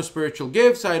have no spiritual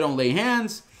gifts, I don't lay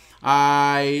hands,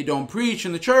 I don't preach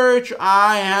in the church,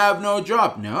 I have no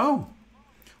job. No,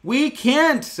 we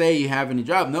can't say you have any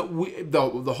job. No,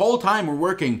 the whole time we're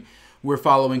working, we're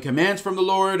following commands from the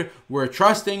Lord, we're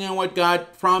trusting in what God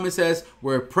promises,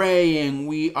 we're praying,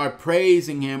 we are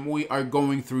praising Him, we are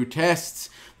going through tests.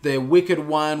 The wicked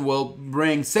one will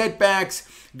bring setbacks.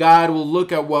 God will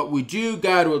look at what we do.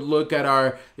 God will look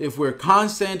at if we're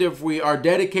constant, if we are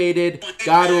dedicated.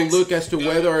 God will look as to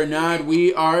whether or not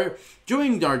we are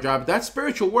doing our job. That's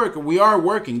spiritual work. We are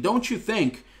working. Don't you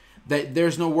think that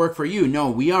there's no work for you? No,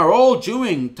 we are all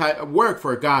doing work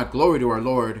for God. Glory to our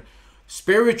Lord.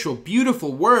 Spiritual,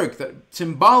 beautiful work that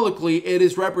symbolically it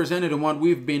is represented in what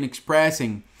we've been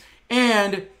expressing.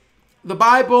 And the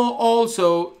Bible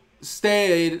also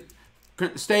stated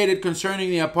concerning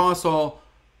the Apostle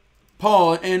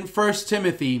Paul in 1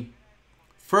 Timothy.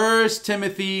 1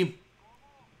 Timothy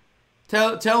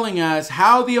telling us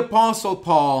how the Apostle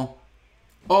Paul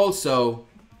also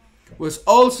was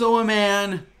also a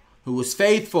man who was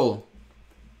faithful.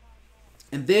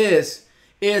 And this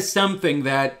is something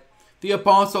that the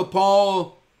Apostle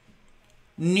Paul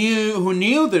who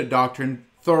knew the doctrine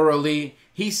thoroughly.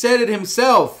 He said it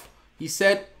himself. He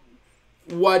said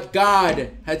what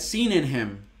God had seen in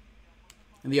him.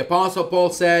 And the Apostle Paul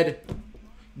said,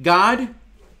 God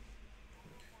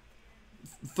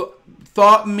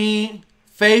thought me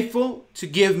faithful to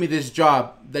give me this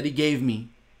job that he gave me.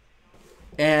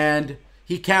 And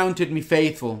he counted me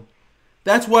faithful.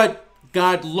 That's what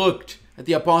God looked at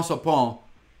the Apostle Paul.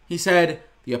 He said,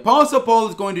 the Apostle Paul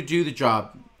is going to do the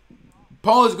job.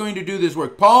 Paul is going to do this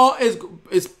work. Paul is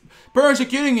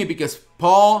persecuting me because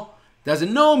Paul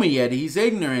doesn't know me yet. He's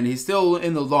ignorant. He's still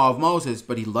in the law of Moses,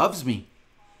 but he loves me.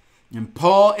 And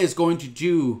Paul is going to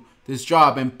do this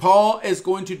job. And Paul is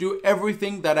going to do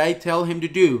everything that I tell him to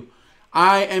do.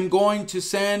 I am going to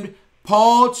send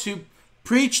Paul to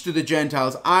preach to the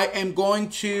Gentiles. I am going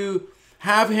to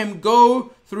have him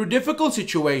go through difficult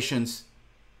situations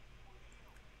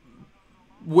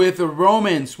with the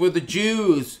Romans, with the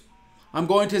Jews. I'm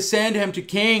going to send him to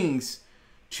kings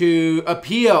to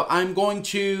appeal. I'm going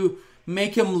to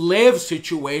make him live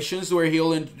situations where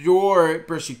he'll endure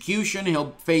persecution.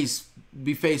 He'll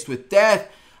be faced with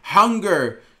death,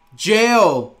 hunger,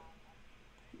 jail,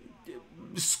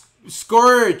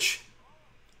 scourge,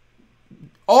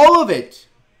 all of it.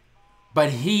 But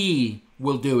he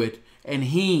will do it, and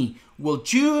he will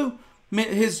do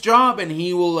his job, and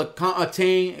he will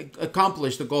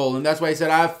accomplish the goal. And that's why he said,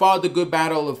 I have fought the good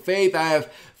battle of faith. I have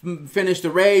finished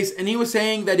the race. And he was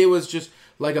saying that it was just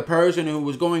like a person who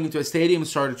was going into a stadium and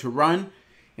started to run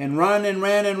and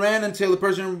ran until the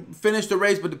person finished the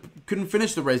race, but couldn't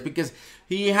finish the race because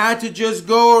he had to just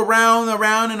go around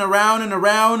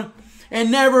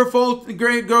and never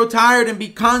grow tired, and be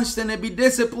constant and be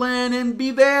disciplined and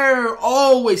be there,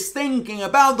 always thinking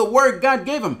about the work God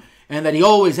gave him, and that he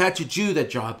always had to do that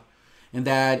job, and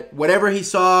that whatever he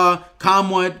saw, come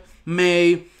what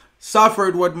may,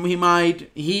 suffered what he might,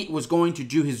 he was going to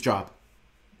do his job.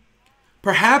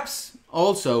 Perhaps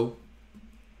also,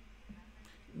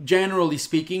 generally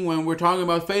speaking, when we're talking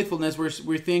about faithfulness,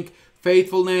 we think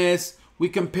faithfulness, we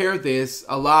compare this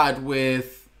a lot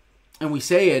with, and we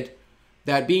say it,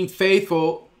 that being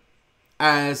faithful,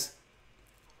 as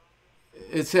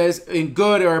it says, in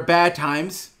good or bad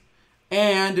times,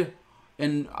 and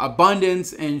in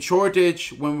abundance and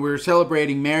shortage, when we're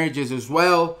celebrating marriages as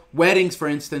well, weddings for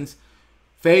instance,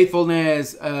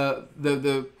 faithfulness,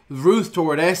 the Ruth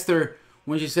toward Esther,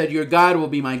 when she said, your God will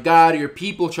be my God, your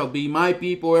people shall be my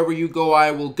people, wherever you go I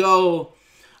will go,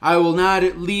 I will not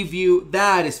leave you.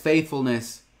 That is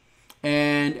faithfulness.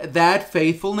 And that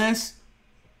faithfulness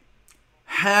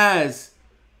has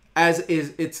as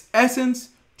is its essence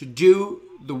to do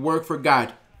the work for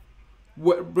God.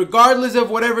 Regardless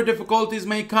of whatever difficulties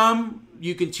may come,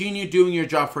 you continue doing your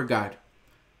job for God.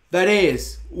 That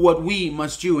is what we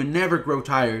must do, and never grow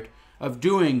tired of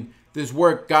doing this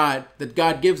work that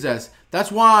God gives us.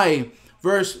 That's why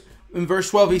in verse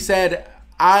 12 he said,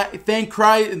 I thank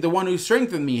Christ, the one who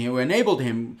strengthened me, who enabled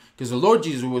him, because the Lord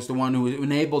Jesus was the one who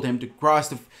enabled him to cross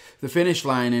the finish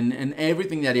line and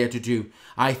everything that he had to do.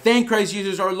 I thank Christ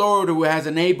Jesus our Lord, who has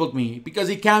enabled me, because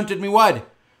he counted me what?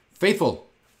 Faithful.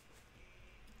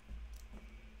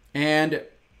 And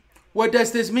what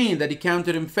does this mean? That he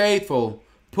counted him faithful,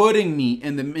 putting me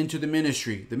into the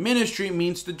ministry. The ministry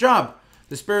means the job,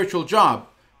 the spiritual job,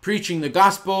 preaching the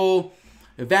gospel,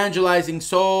 evangelizing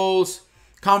souls,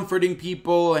 comforting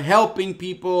people, helping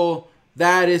people.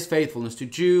 That is faithfulness, to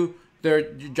do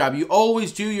their job. You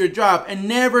always do your job and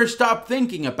never stop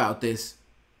thinking about this.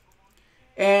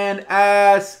 And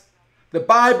as the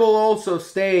Bible also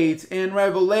states in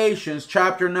Revelations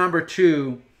chapter number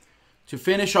 2, to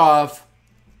finish off,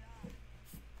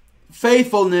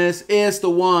 faithfulness is the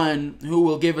one who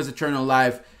will give us eternal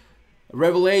life.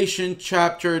 Revelation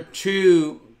chapter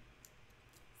 2,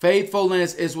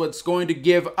 faithfulness is what's going to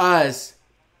give us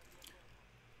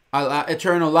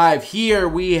eternal life. Here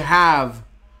we have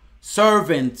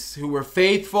servants who were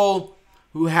faithful,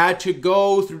 who had to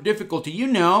go through difficulty. You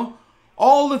know,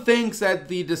 all the things that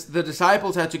the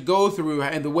disciples had to go through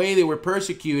and the way they were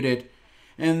persecuted.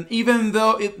 And even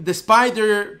though, despite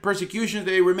their persecutions,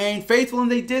 they remained faithful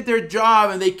and they did their job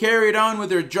and they carried on with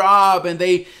their job and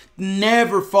they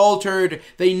never faltered.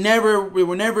 They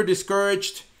were never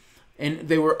discouraged, and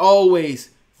they were always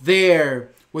there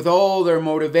with all their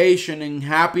motivation and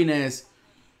happiness,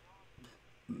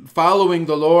 following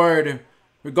the Lord,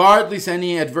 regardless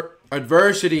any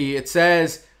adversity. It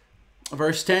says,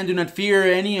 verse 10, do not fear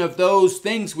any of those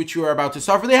things which you are about to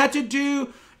suffer. They had to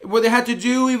do what they had to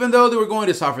do, even though they were going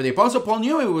to suffer. The Apostle Paul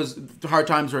knew it was hard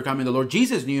times were coming. The Lord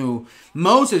Jesus knew.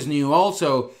 Moses knew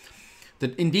also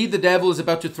that indeed the devil is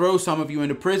about to throw some of you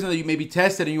into prison, that you may be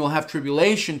tested and you will have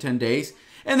tribulation 10 days.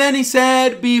 And then he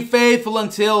said, be faithful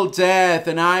until death,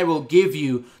 and I will give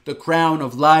you the crown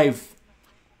of life.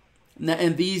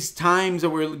 And these times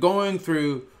that we're going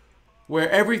through,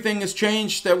 where everything has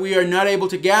changed, that we are not able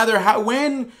to gather,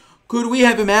 when could we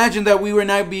have imagined that we were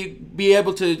not be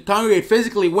able to congregate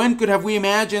physically? When could have we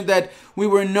imagined that we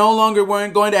weren't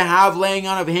going to have laying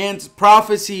on of hands,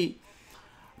 prophecy?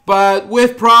 But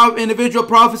with individual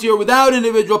prophecy or without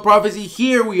individual prophecy,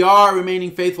 here we are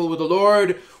remaining faithful with the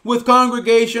Lord. With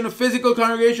congregation, a physical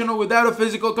congregation or without a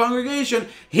physical congregation,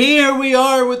 here we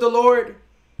are with the Lord.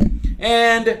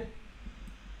 And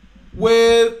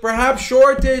with perhaps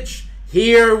shortage,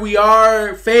 here we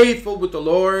are faithful with the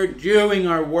Lord, doing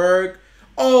our work,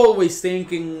 always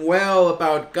thinking well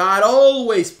about God,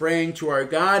 always praying to our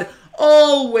God,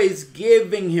 always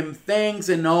giving Him thanks,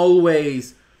 and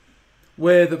always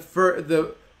with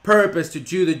the purpose to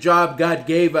do the job God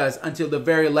gave us until the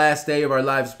very last day of our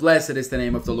lives. Blessed is the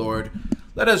name of the Lord.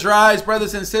 Let us rise,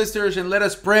 brothers and sisters, and let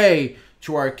us pray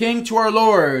to our King, to our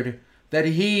Lord, that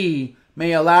He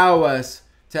may allow us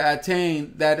to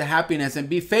attain that happiness and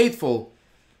be faithful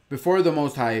before the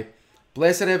Most High.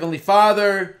 Blessed Heavenly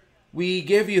Father, we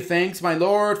give you thanks, my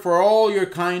Lord, for all your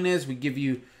kindness. We give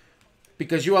you,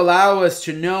 because you allow us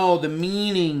to know the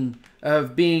meaning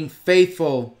of being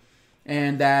faithful,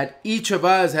 and that each of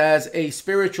us has a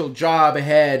spiritual job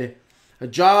ahead, a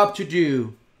job to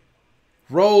do,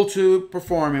 role to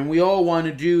perform, and we all want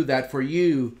to do that for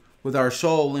you with our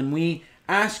soul. And we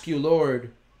ask you,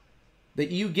 Lord, that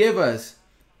you give us,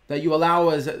 that you allow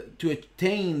us to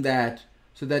attain that,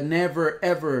 so that never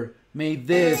ever may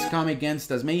this come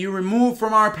against us. May you remove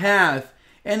from our path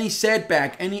any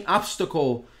setback, any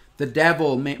obstacle the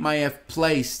devil might have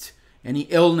placed, any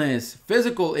illness,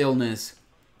 physical illness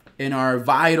in our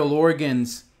vital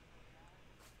organs,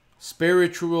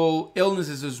 spiritual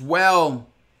illnesses as well,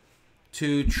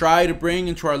 to try to bring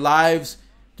into our lives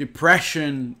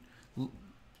depression,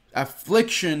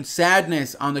 affliction,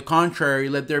 sadness. On the contrary,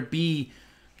 let there be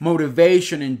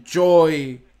motivation and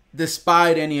joy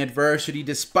despite any adversity,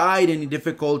 despite any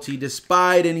difficulty,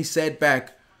 despite any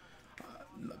setback.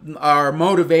 Our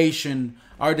motivation,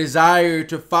 our desire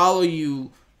to follow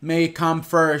you may come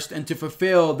first, and to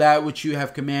fulfill that which you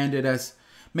have commanded us.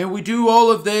 May we do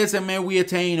all of this, and may we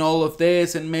attain all of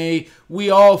this, and may we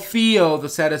all feel the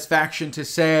satisfaction to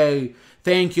say,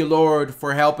 thank you, Lord,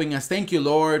 for helping us. Thank you,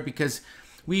 Lord, because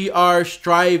we are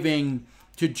striving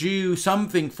to do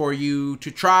something for you, to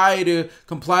try to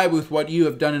comply with what you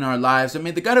have done in our lives. And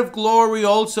may the God of glory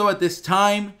also at this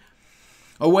time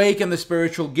awaken the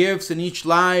spiritual gifts in each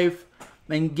life,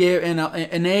 and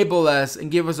enable us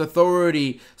and give us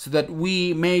authority, so that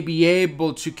we may be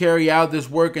able to carry out this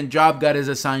work and job God has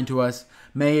assigned to us.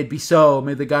 May it be so.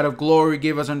 May the God of glory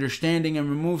give us understanding and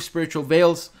remove spiritual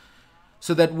veils,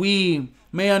 so that we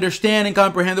may understand and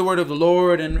comprehend the word of the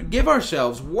Lord and give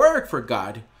ourselves work for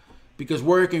God, because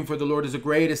working for the Lord is the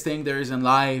greatest thing there is in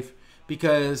life,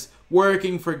 because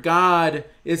working for God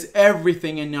is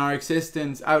everything in our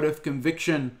existence, out of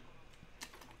conviction,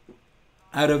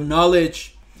 out of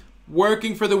knowledge.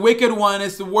 Working for the wicked one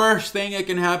is the worst thing that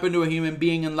can happen to a human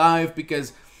being in life,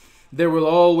 because there will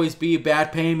always be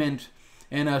bad payment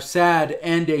and a sad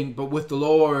ending. But with the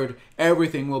Lord,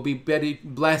 everything will be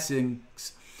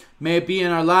blessings. May it be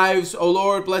in our lives. Oh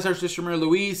Lord, bless our sister Maria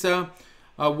Luisa,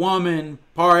 a woman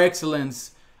par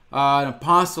excellence, an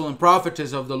apostle and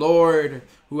prophetess of the Lord,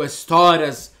 who has taught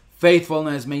us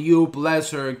faithfulness. May you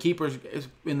bless her and keep her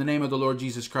in the name of the Lord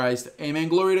Jesus Christ. Amen.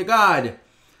 Glory to God.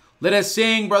 Let us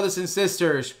sing, brothers and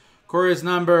sisters, chorus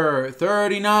number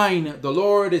 39, The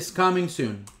Lord is Coming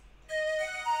Soon.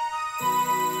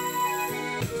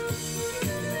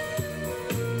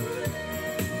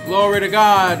 Glory to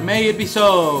God. May it be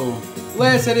so.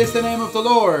 Blessed is the name of the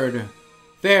Lord.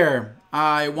 There,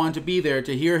 I want to be there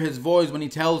to hear his voice when he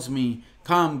tells me,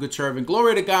 come, good servant.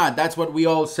 Glory to God. That's what we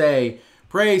all say.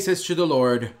 Praises to the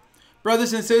Lord.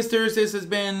 Brothers and sisters, this has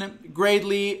been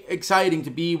greatly exciting to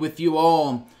be with you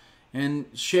all and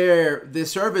share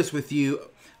this service with you.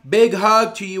 Big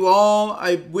hug to you all.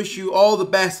 I wish you all the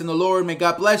best in the Lord. May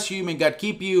God bless you. May God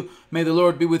keep you. May the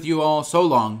Lord be with you all so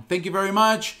long. Thank you very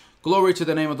much. Glory to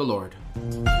the name of the Lord.